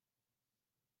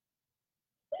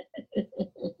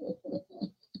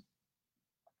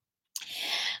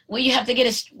 Well, you have to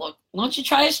get why don't you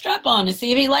try a strap-on and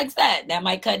see if he likes that? That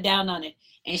might cut down on it.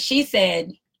 And she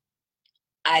said,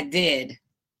 I did.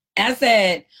 I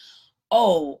said,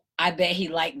 oh, I bet he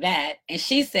liked that. And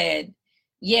she said,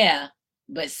 yeah,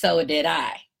 but so did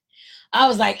I. I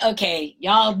was like, okay,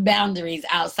 y'all boundaries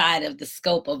outside of the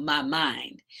scope of my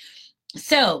mind.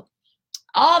 So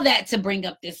all that to bring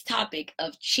up this topic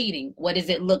of cheating. What does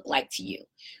it look like to you?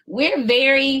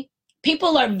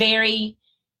 People are very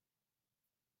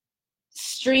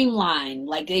streamlined,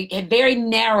 like they're very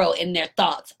narrow in their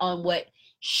thoughts on what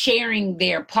sharing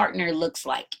their partner looks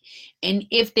like, and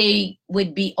if they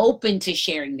would be open to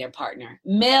sharing their partner,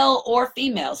 male or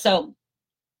female. So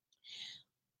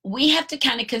we have to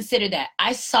kind of consider that.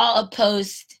 I saw a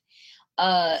post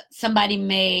somebody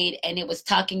made, and it was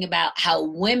talking about how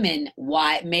women,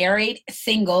 married,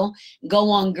 single, go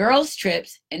on girls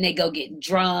trips and they go get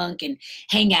drunk and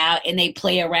hang out and they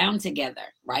play around together,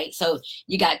 right? So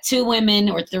you got two women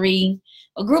or three,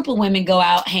 a group of women go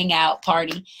out, hang out,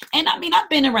 party. And I mean, I've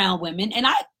been around women, and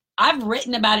I've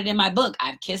written about it in my book.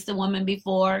 I've kissed a woman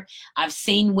before. I've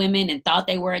seen women and thought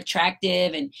they were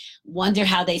attractive and wonder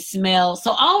how they smell.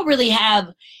 So I don't really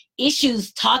have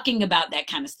issues talking about that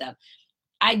kind of stuff.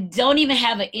 I don't even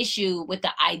have an issue with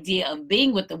the idea of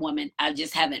being with the woman. I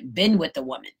just haven't been with a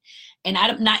woman. And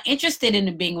I'm not interested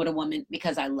in being with a woman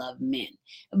because I love men.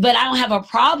 But I don't have a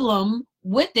problem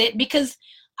with it because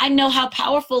I know how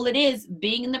powerful it is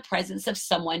being in the presence of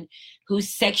someone who's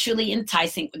sexually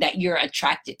enticing, that you're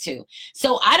attracted to.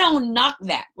 So I don't knock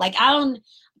that. Like,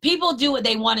 people do what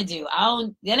they want to do.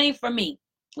 That ain't for me.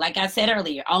 Like I said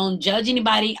earlier, I don't judge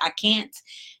anybody. I can't.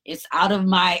 It's out of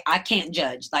I can't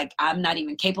judge. Like, I'm not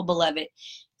even capable of it.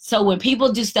 So when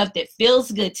people do stuff that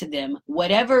feels good to them,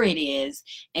 whatever it is,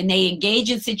 and they engage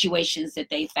in situations that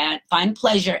they find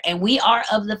pleasure, and we are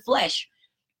of the flesh,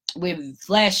 we're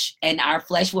flesh, and our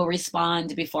flesh will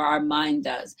respond before our mind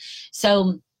does.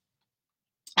 So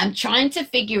I'm trying to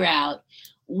figure out,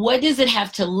 what does it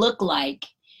have to look like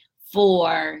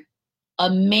for a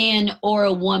man or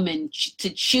a woman to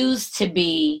choose to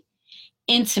be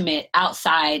intimate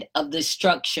outside of the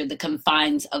structure, the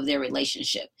confines of their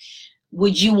relationship?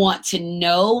 Would you want to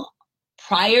know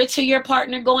prior to your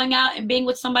partner going out and being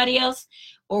with somebody else?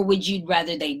 Or would you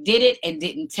rather they did it and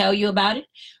didn't tell you about it?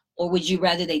 Or would you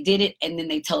rather they did it and then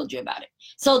they told you about it?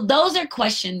 So those are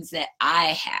questions that I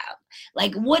have.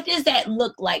 Like, what does that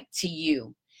look like to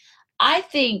you? I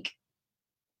think,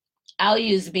 I'll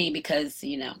use me because,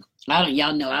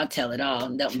 y'all know I'll tell it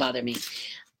all. Don't bother me.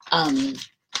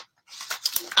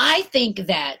 I think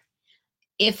that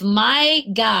if my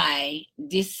guy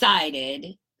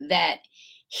decided that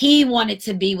he wanted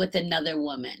to be with another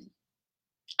woman,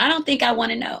 I don't think I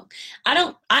want to know.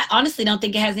 I honestly don't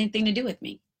think it has anything to do with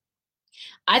me.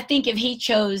 I think if he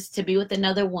chose to be with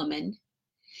another woman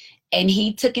and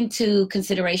he took into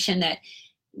consideration that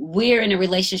we're in a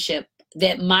relationship,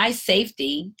 that my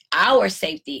safety, our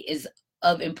safety, is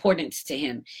of importance to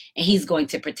him, and he's going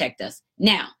to protect us.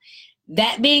 Now,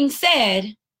 that being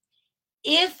said,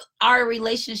 if our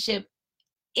relationship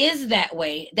is that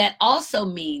way, that also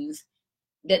means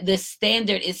that the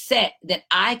standard is set that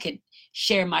I could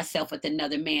share myself with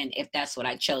another man if that's what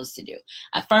I chose to do.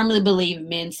 I firmly believe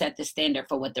men set the standard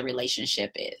for what the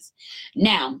relationship is.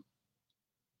 Now,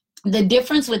 the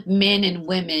difference with men and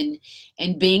women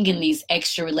and being in these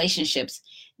extra relationships,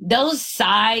 those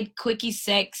side quickie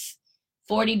sex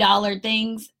 $40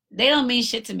 things, they don't mean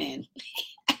shit to men.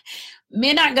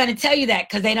 Men aren't going to tell you that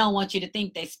because they don't want you to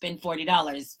think they spend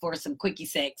 $40 for some quickie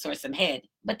sex or some head,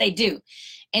 but they do.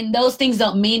 And those things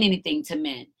don't mean anything to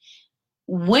men.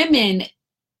 Women,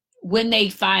 when they're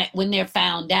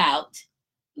found out,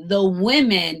 their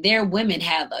women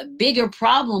have a bigger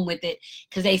problem with it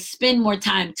because they spend more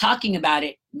time talking about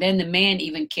it than the man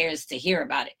even cares to hear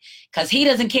about it, because he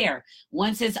doesn't care.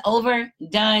 Once it's over,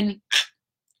 done,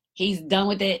 he's done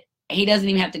with it. He doesn't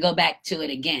even have to go back to it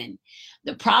again.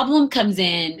 The problem comes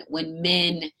in when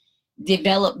men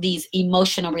develop these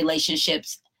emotional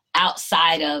relationships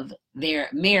outside of their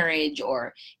marriage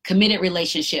or committed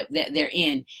relationship that they're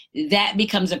in. That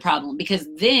becomes a problem because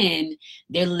then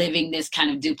they're living this kind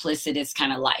of duplicitous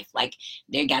kind of life. Like,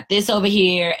 they got this over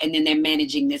here and then they're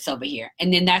managing this over here.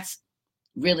 And then that's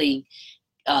really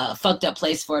a fucked up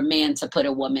place for a man to put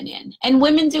a woman in. And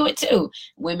women do it too.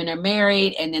 Women are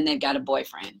married and then they've got a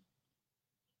boyfriend.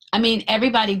 I mean,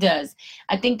 everybody does.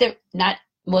 I think that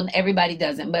everybody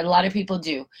doesn't, but a lot of people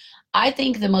do. I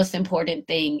think the most important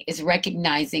thing is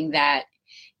recognizing that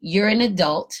you're an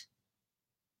adult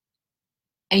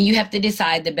and you have to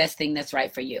decide the best thing that's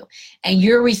right for you. And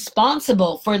you're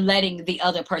responsible for letting the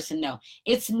other person know.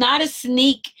 It's not a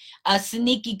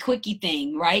sneaky quickie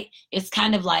thing, right? It's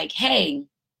kind of like, hey,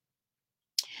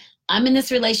 I'm in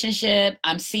this relationship.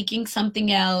 I'm seeking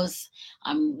something else.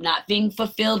 I'm not being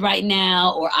fulfilled right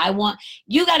now, or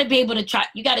you got to be able to try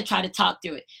to talk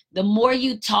through it. The more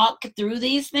you talk through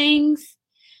these things,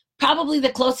 probably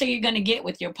the closer you're going to get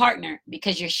with your partner,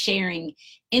 because you're sharing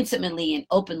intimately and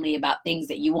openly about things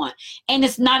that you want. And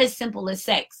it's not as simple as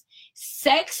sex.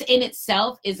 Sex in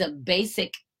itself is a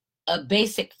basic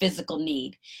physical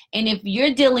need. And if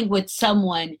you're dealing with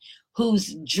someone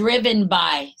who's driven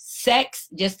by sex,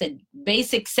 just a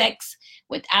basic sex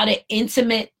without an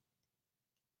intimate,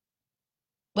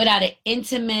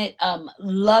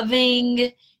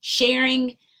 loving,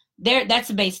 sharing, they're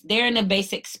in a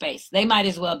basic space. They might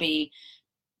as well be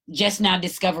just now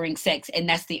discovering sex, and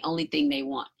that's the only thing they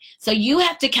want. So you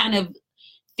have to kind of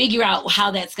figure out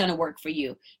how that's going to work for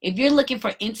you. If you're looking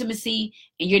for intimacy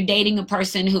and you're dating a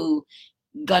person who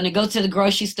going to go to the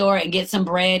grocery store and get some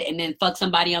bread and then fuck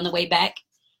somebody on the way back,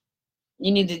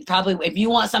 you need to probably, if you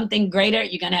want something greater,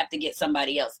 you're going to have to get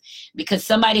somebody else, because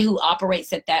somebody who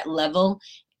operates at that level,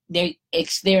 they're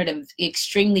at an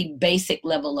extremely basic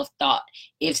level of thought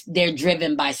if they're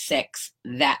driven by sex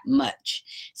that much.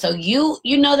 So you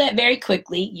know that very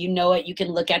quickly. You know it. You can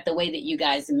look at the way that you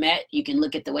guys met. You can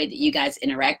look at the way that you guys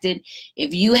interacted.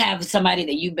 If you have somebody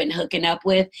that you've been hooking up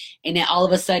with and then all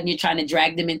of a sudden you're trying to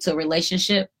drag them into a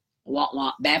relationship,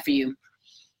 bad for you.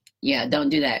 Yeah, don't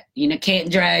do that. Can't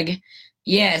drag.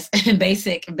 Yes,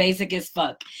 basic as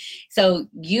fuck. So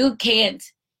you can't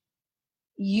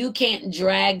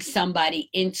drag somebody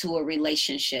into a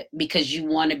relationship because you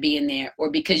want to be in there or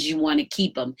because you want to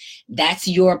keep them. That's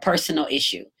your personal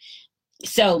issue.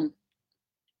 So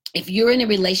if you're in a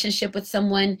relationship with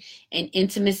someone and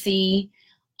intimacy,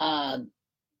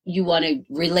 you want a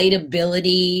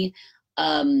relatability,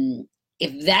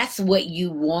 if that's what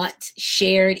you want,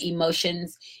 shared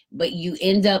emotions, but you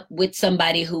end up with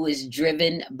somebody who is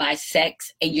driven by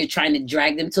sex and you're trying to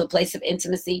drag them to a place of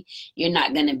intimacy, you're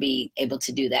not going to be able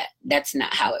to do that. That's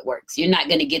not how it works. You're not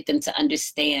going to get them to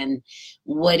understand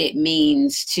what it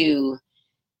means to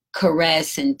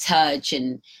caress and touch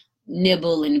and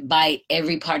nibble and bite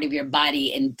every part of your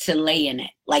body and to lay in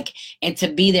it, and to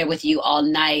be there with you all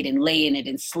night and lay in it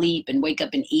and sleep and wake up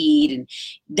and eat. And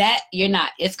that you're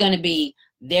not. It's going to be,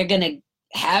 they're going to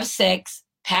have sex,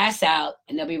 pass out,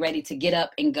 and they'll be ready to get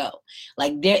up and go.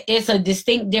 There is a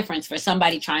distinct difference for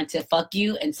somebody trying to fuck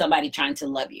you and somebody trying to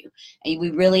love you. And we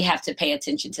really have to pay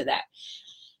attention to that.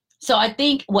 So I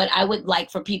think what I would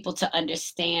like for people to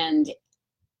understand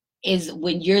is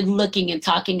when you're looking and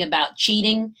talking about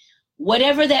cheating,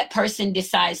 whatever that person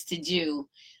decides to do,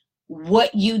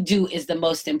 what you do is the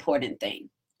most important thing.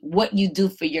 What you do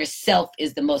for yourself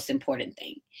is the most important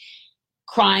thing.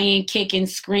 Crying, kicking,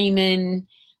 screaming,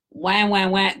 wham,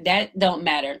 wham, wham, that don't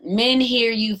matter. Men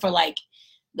hear you for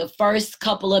the first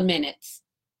couple of minutes.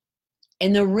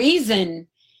 And the reason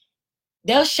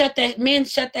men shut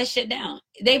that shit down.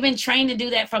 They've been trained to do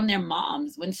that from their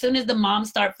moms. As soon as the moms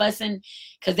start fussing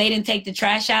because they didn't take the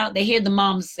trash out, they hear the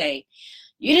moms say,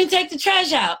 "You didn't take the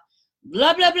trash out,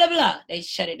 blah, blah, blah, blah." They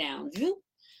shut it down.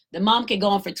 The mom can go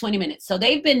on for 20 minutes. So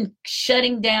they've been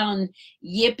shutting down,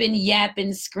 yipping,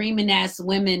 yapping, screaming ass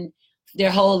women their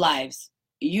whole lives.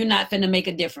 You're not finna make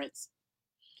a difference.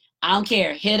 I don't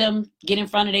care. Hit them, get in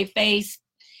front of their face,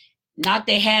 knock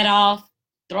their hat off,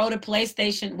 throw the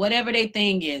PlayStation, whatever their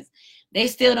thing is. They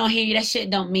still don't hear you. That shit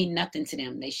don't mean nothing to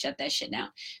them. They shut that shit down.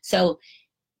 So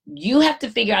you have to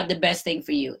figure out the best thing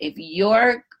for you. If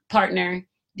your partner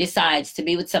decides to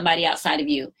be with somebody outside of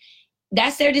you,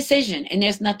 that's their decision, and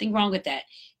there's nothing wrong with that.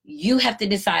 You have to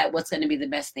decide what's going to be the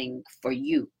best thing for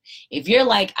you. If you're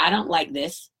like, I don't like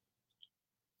this,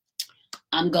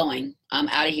 I'm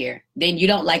out of here, then you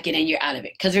don't like it and you're out of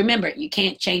it. Because remember, you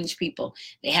can't change people.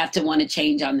 They have to want to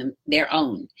change on their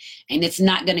own. And it's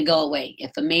not going to go away.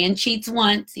 If a man cheats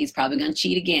once, he's probably going to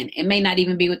cheat again. It may not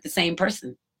even be with the same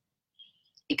person.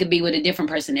 It could be with a different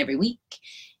person every week.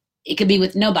 It could be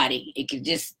with nobody. It could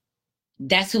just,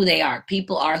 that's who they are.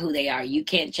 People are who they are. You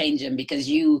can't change them because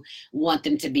you want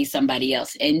them to be somebody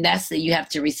else. And you have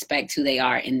to respect who they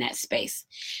are in that space.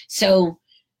 So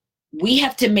we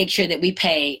have to make sure that we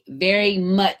pay very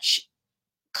much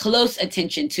close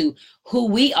attention to who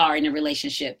we are in a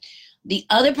relationship. The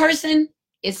other person,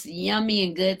 it's yummy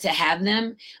and good to have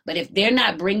them, but if they're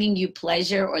not bringing you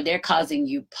pleasure, or they're causing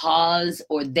you pause,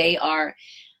 or they are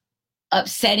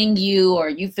upsetting you, or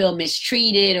you feel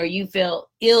mistreated, or you feel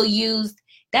ill-used,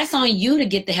 that's on you to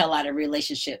get the hell out of a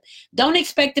relationship. Don't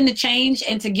expect them to change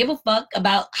and to give a fuck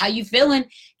about how you feeling,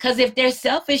 because if they're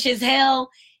selfish as hell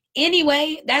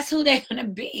anyway, that's who they're going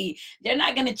to be. They're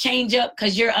not going to change up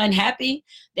because you're unhappy.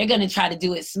 They're going to try to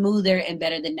do it smoother and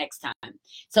better the next time.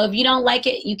 So if you don't like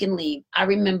it, you can leave. I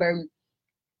remember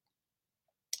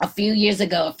a few years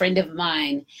ago, a friend of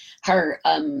mine, her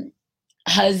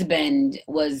husband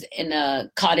was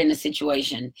caught in a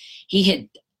situation. He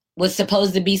was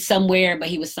supposed to be somewhere, but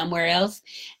he was somewhere else.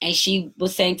 And she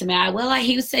was saying to me,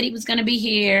 he said he was going to be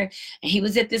here, and he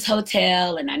was at this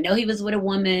hotel, and I know he was with a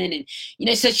woman.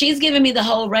 And, so she's giving me the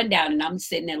whole rundown, and I'm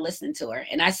sitting there listening to her.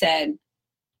 And I said,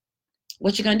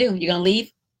 "What you going to do? You going to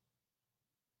leave?"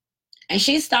 And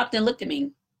she stopped and looked at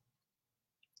me.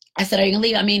 I said, "Are you going to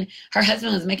leave?" I mean, her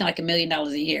husband was making like $1 million a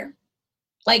year.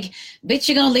 Like, bitch,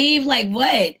 you going to leave? Like,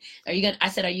 what? I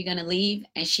said, "Are you going to leave?"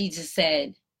 And she just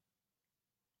said,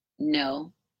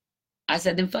 "No, I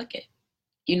said, then fuck it.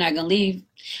 You're not going to leave.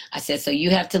 I said, so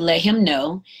you have to let him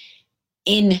know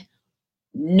in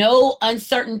no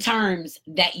uncertain terms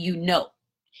that you know.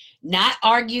 Not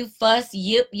argue, fuss,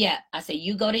 yip, yap. I said,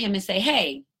 you go to him and say,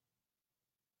 hey,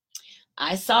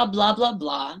 I saw blah, blah,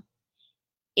 blah.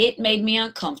 It made me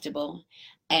uncomfortable.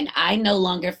 And I no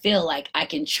longer feel like I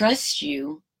can trust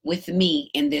you with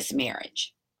me in this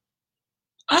marriage.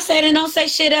 I said, and don't say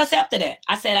shit else after that.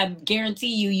 I said, I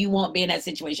guarantee you, you won't be in that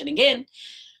situation again.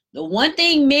 The one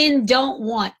thing men don't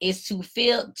want is to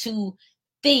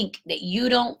think that you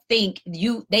don't think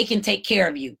they can take care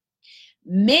of you.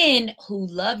 Men who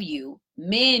love you,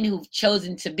 men who've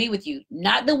chosen to be with you,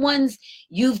 not the ones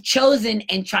you've chosen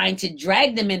and trying to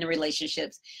drag them into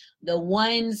relationships. The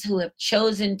ones who have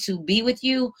chosen to be with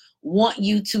you want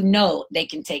you to know they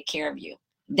can take care of you.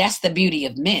 That's the beauty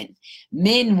of men.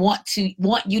 Men want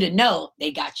you to know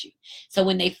they got you. So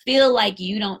when they feel like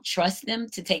you don't trust them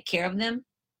to take care of them,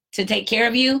 to take care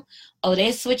of you, oh,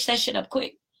 they switch that shit up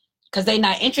quick. Because they're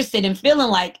not interested in feeling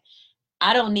like,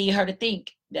 I don't need her to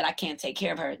think that I can't take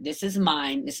care of her. This is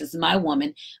mine. This is my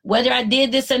woman. Whether I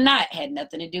did this or not had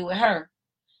nothing to do with her.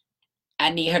 I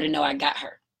need her to know I got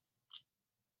her.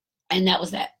 And that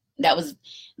was that. That was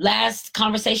last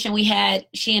conversation we had.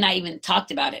 She and I even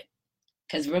talked about it.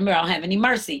 Because remember, I don't have any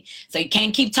mercy. So you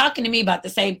can't keep talking to me about the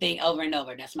same thing over and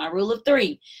over. That's my rule of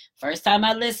 3. First time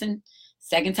I listen.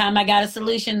 Second time I got a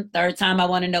solution. Third time I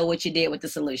want to know what you did with the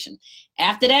solution.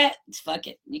 After that, fuck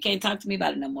it. You can't talk to me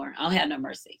about it no more. I don't have no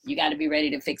mercy. You got to be ready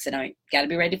to fix it. You got to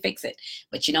be ready to fix it.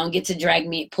 But you don't get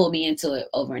to pull me into it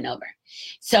over and over.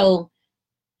 So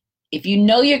if you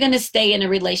know you're going to stay in a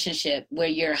relationship where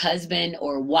your husband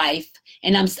or wife,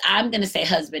 and I'm going to say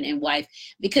husband and wife,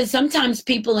 because sometimes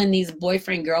people in these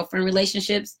boyfriend-girlfriend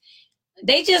relationships,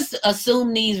 they just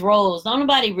assume these roles. Don't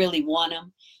nobody really want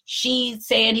them. She's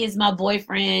saying he's my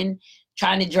boyfriend,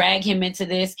 trying to drag him into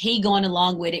this. He going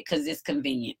along with it because it's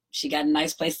convenient. She got a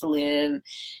nice place to live.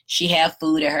 She have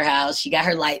food at her house. She got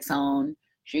her lights on.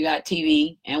 She got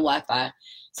TV and Wi-Fi.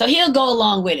 So he'll go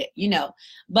along with it,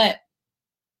 But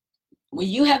when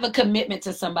you have a commitment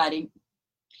to somebody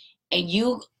and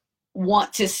you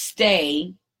want to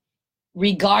stay,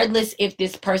 regardless if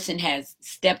this person has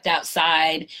stepped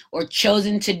outside or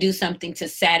chosen to do something to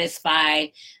satisfy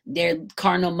their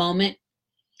carnal moment,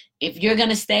 if you're going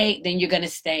to stay, then you're going to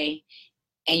stay,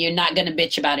 and you're not going to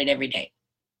bitch about it every day.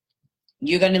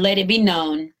 You're going to let it be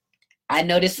known, I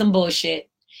know there's some bullshit,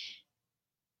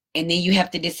 and then you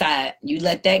have to decide. You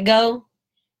let that go.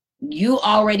 You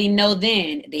already know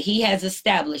then that he has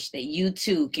established that you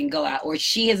two can go out, or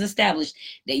she has established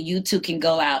that you two can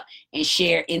go out and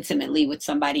share intimately with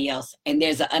somebody else. And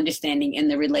there's an understanding in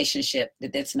the relationship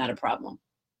that that's not a problem.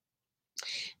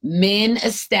 Men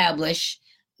establish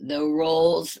the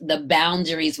roles, the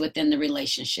boundaries within the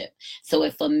relationship. So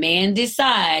if a man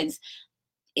decides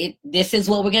this is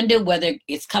what we're going to do, whether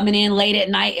it's coming in late at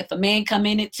night, if a man come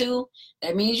in at 2,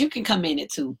 that means you can come in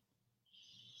at 2.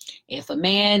 If a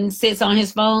man sits on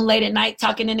his phone late at night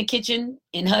talking in the kitchen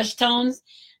in hushed tones,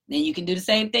 then you can do the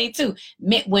same thing too.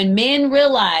 When men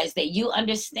realize that you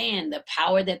understand the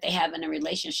power that they have in a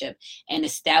relationship and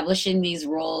establishing these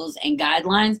roles and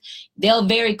guidelines, they'll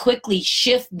very quickly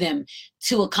shift them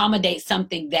to accommodate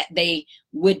something that they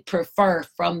would prefer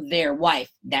from their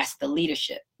wife. That's the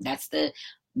leadership. That's the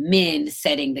men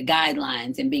setting the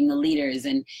guidelines and being the leaders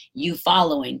and you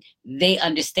following. They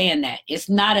understand that. It's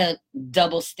not a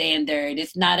double standard.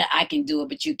 It's not I can do it,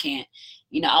 but you can't.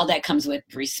 All that comes with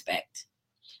respect.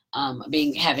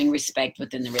 Having respect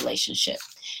within the relationship.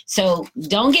 So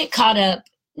don't get caught up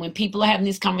when people are having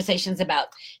these conversations about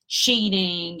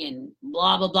cheating and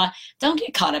blah, blah, blah. Don't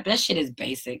get caught up. That shit is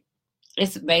basic.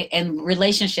 And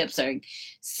relationships are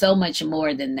so much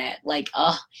more than that. Like,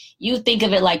 you think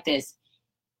of it like this.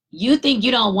 You think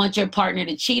you don't want your partner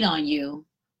to cheat on you,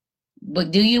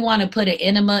 but do you want to put an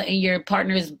enema in your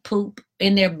partner's poop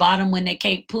in their bottom when they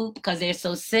can't poop because they're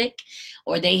so sick,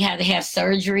 or they had to have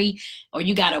surgery, or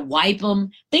you got to wipe them?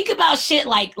 Think about shit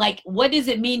like what does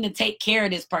it mean to take care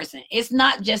of this person? It's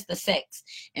not just the sex.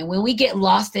 And when we get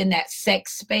lost in that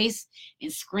sex space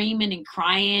and screaming and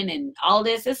crying and all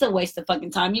this, it's a waste of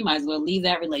fucking time. You might as well leave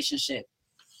that relationship.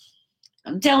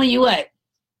 I'm telling you what.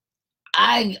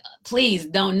 Please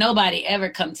don't nobody ever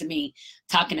come to me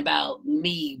talking about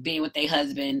me being with their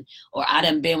husband, or I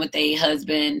done been with their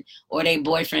husband or their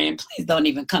boyfriend. Please don't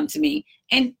even come to me.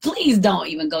 And please don't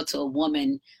even go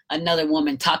to another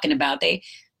woman talking about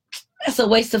that's a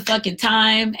waste of fucking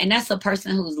time. And that's a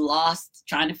person who's lost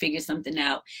trying to figure something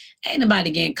out. Ain't nobody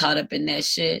getting caught up in that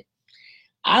shit.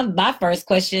 My first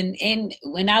question, and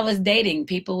when I was dating,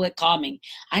 people would call me,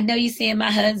 I know you seeing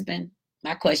my husband.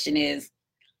 My question is,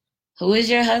 who is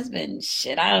your husband?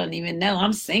 Shit, I don't even know.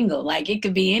 I'm single. Like, it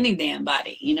could be any damn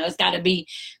body. You know, it's got to be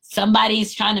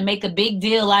somebody's trying to make a big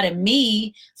deal out of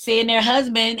me seeing their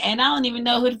husband, and I don't even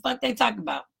know who the fuck they talk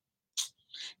about.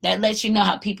 That lets you know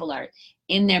how people are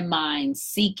in their minds,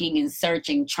 seeking and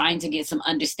searching, trying to get some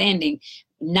understanding,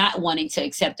 not wanting to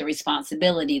accept the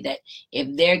responsibility that if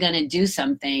they're going to do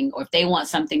something or if they want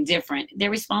something different,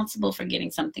 they're responsible for getting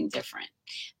something different.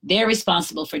 They're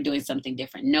responsible for doing something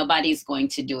different. Nobody's going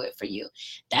to do it for you.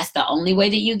 That's the only way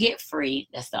that you get free.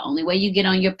 That's the only way you get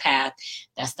on your path.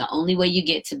 That's the only way you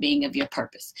get to being of your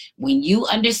purpose. When you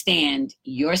understand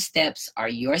your steps are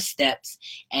your steps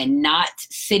and not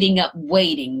sitting up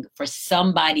waiting for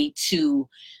somebody to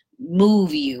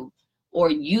move you or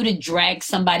you to drag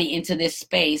somebody into this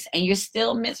space and you're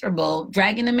still miserable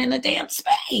dragging them in the damn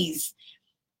space.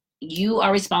 You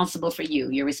are responsible for you.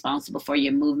 You're responsible for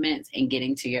your movements and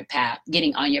getting to your path,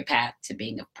 getting on your path to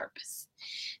being of purpose.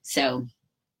 So,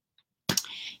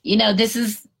 you know,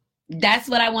 that's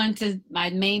what I wanted to,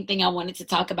 my main thing I wanted to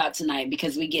talk about tonight,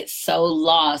 because we get so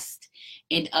lost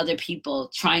in other people,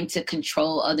 trying to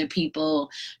control other people,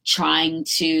 trying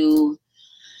to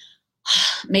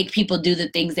make people do the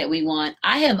things that we want.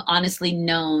 I have honestly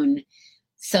known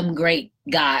some great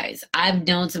guys. I've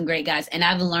known some great guys, and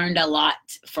I've learned a lot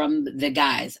from the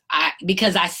guys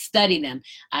because I study them.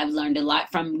 I've learned a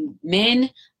lot from men.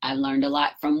 I've learned a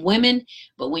lot from women.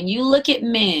 But when you look at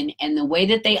men and the way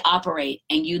that they operate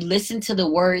and you listen to the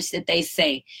words that they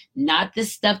say, not the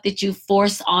stuff that you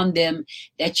force on them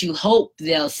that you hope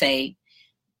they'll say,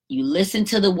 you listen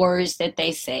to the words that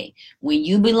they say. When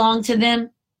you belong to them,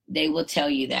 they will tell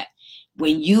you that.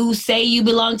 When you say you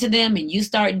belong to them and you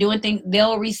start doing things,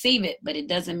 they'll receive it, but it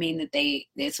doesn't mean that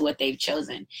that's what they've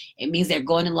chosen. It means they're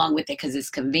going along with it because it's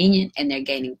convenient and they're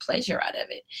gaining pleasure out of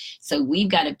it. So we've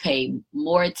got to pay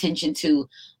more attention to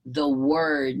the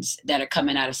words that are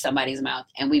coming out of somebody's mouth,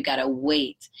 and we've got to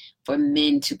wait for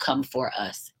men to come for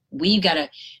us. We've got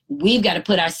to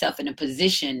put ourselves in a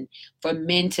position for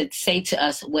men to say to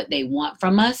us what they want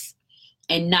from us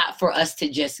and not for us to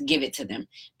just give it to them.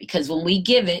 Because when we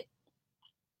give it,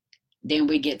 then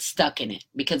we get stuck in it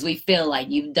because we feel like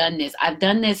you've done this. I've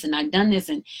done this and I've done this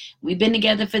and we've been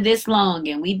together for this long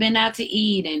and we've been out to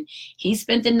eat and he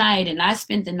spent the night and I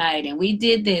spent the night and we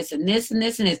did this and this and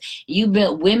this and this.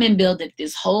 Women build up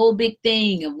this whole big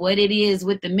thing of what it is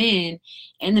with the men,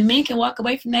 and the men can walk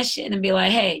away from that shit and be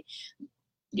like, hey,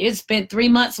 you spent 3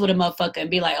 months with a motherfucker and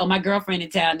be like, oh, my girlfriend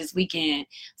in town this weekend,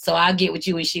 so I'll get with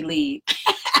you when she leaves.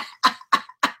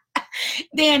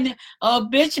 Then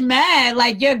bitch mad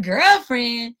like your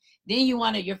girlfriend, then you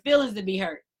wanted your feelings to be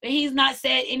hurt. But he's not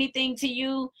said anything to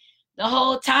you the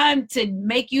whole time to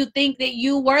make you think that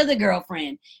you were the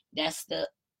girlfriend. That's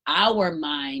our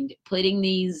mind putting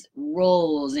these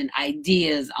roles and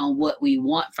ideas on what we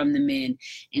want from the men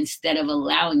instead of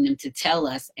allowing them to tell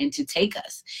us and to take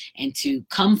us and to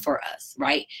come for us,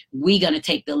 right? We gonna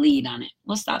take the lead on it.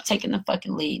 Well, stop taking the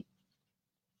fucking lead.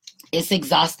 It's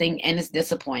exhausting and it's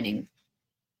disappointing.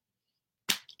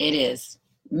 It is.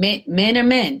 Men are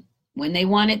men. When they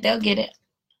want it, they'll get it.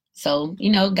 So,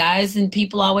 you know, guys and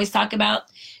people always talk about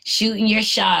shooting your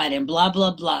shot and blah,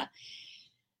 blah, blah.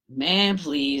 Man,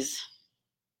 please.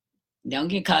 Don't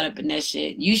get caught up in that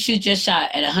shit. You shoot your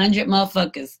shot at 100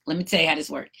 motherfuckers. Let me tell you how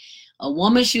this works. A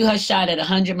woman shoot her shot at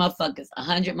 100 motherfuckers.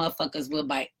 100 motherfuckers will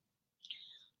bite.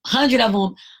 100 of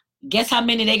them, guess how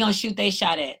many they gonna shoot their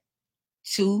shot at?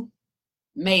 2,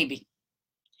 maybe.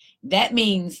 That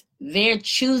means they're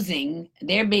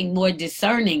being more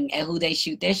discerning at who they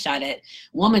shoot their shot at.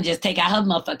 Woman just take out her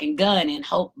motherfucking gun and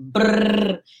hope,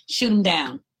 shoot them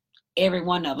down. Every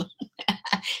one of them.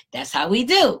 That's how we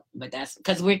do. But that's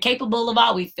because we're capable of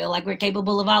all. We feel like we're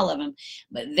capable of all of them.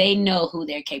 But they know who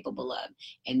they're capable of.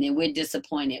 And then we're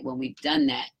disappointed when we've done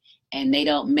that and they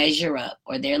don't measure up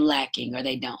or they're lacking or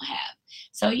they don't have.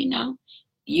 So, you know,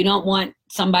 you don't want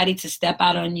somebody to step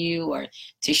out on you or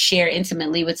to share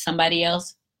intimately with somebody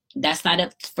else. That's not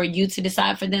up for you to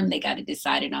decide for them. They got to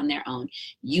decide it on their own.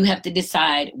 You have to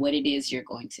decide what it is you're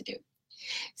going to do.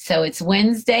 So it's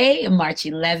Wednesday, March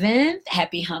 11th.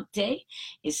 Happy Hump Day.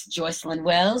 It's Joycelyn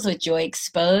Wells with Joy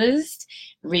Exposed.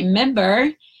 Remember,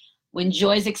 when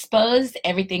Joy's exposed,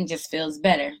 everything just feels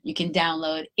better. You can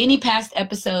download any past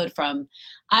episode from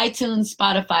iTunes,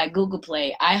 Spotify, Google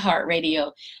Play,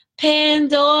 iHeartRadio,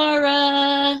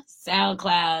 Pandora,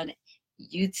 SoundCloud,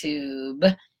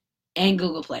 YouTube, and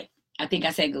Google Play. I think I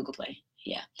said Google Play.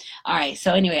 Yeah. All right.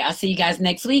 So anyway, I'll see you guys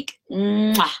next week.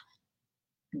 Mwah.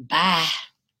 Bye.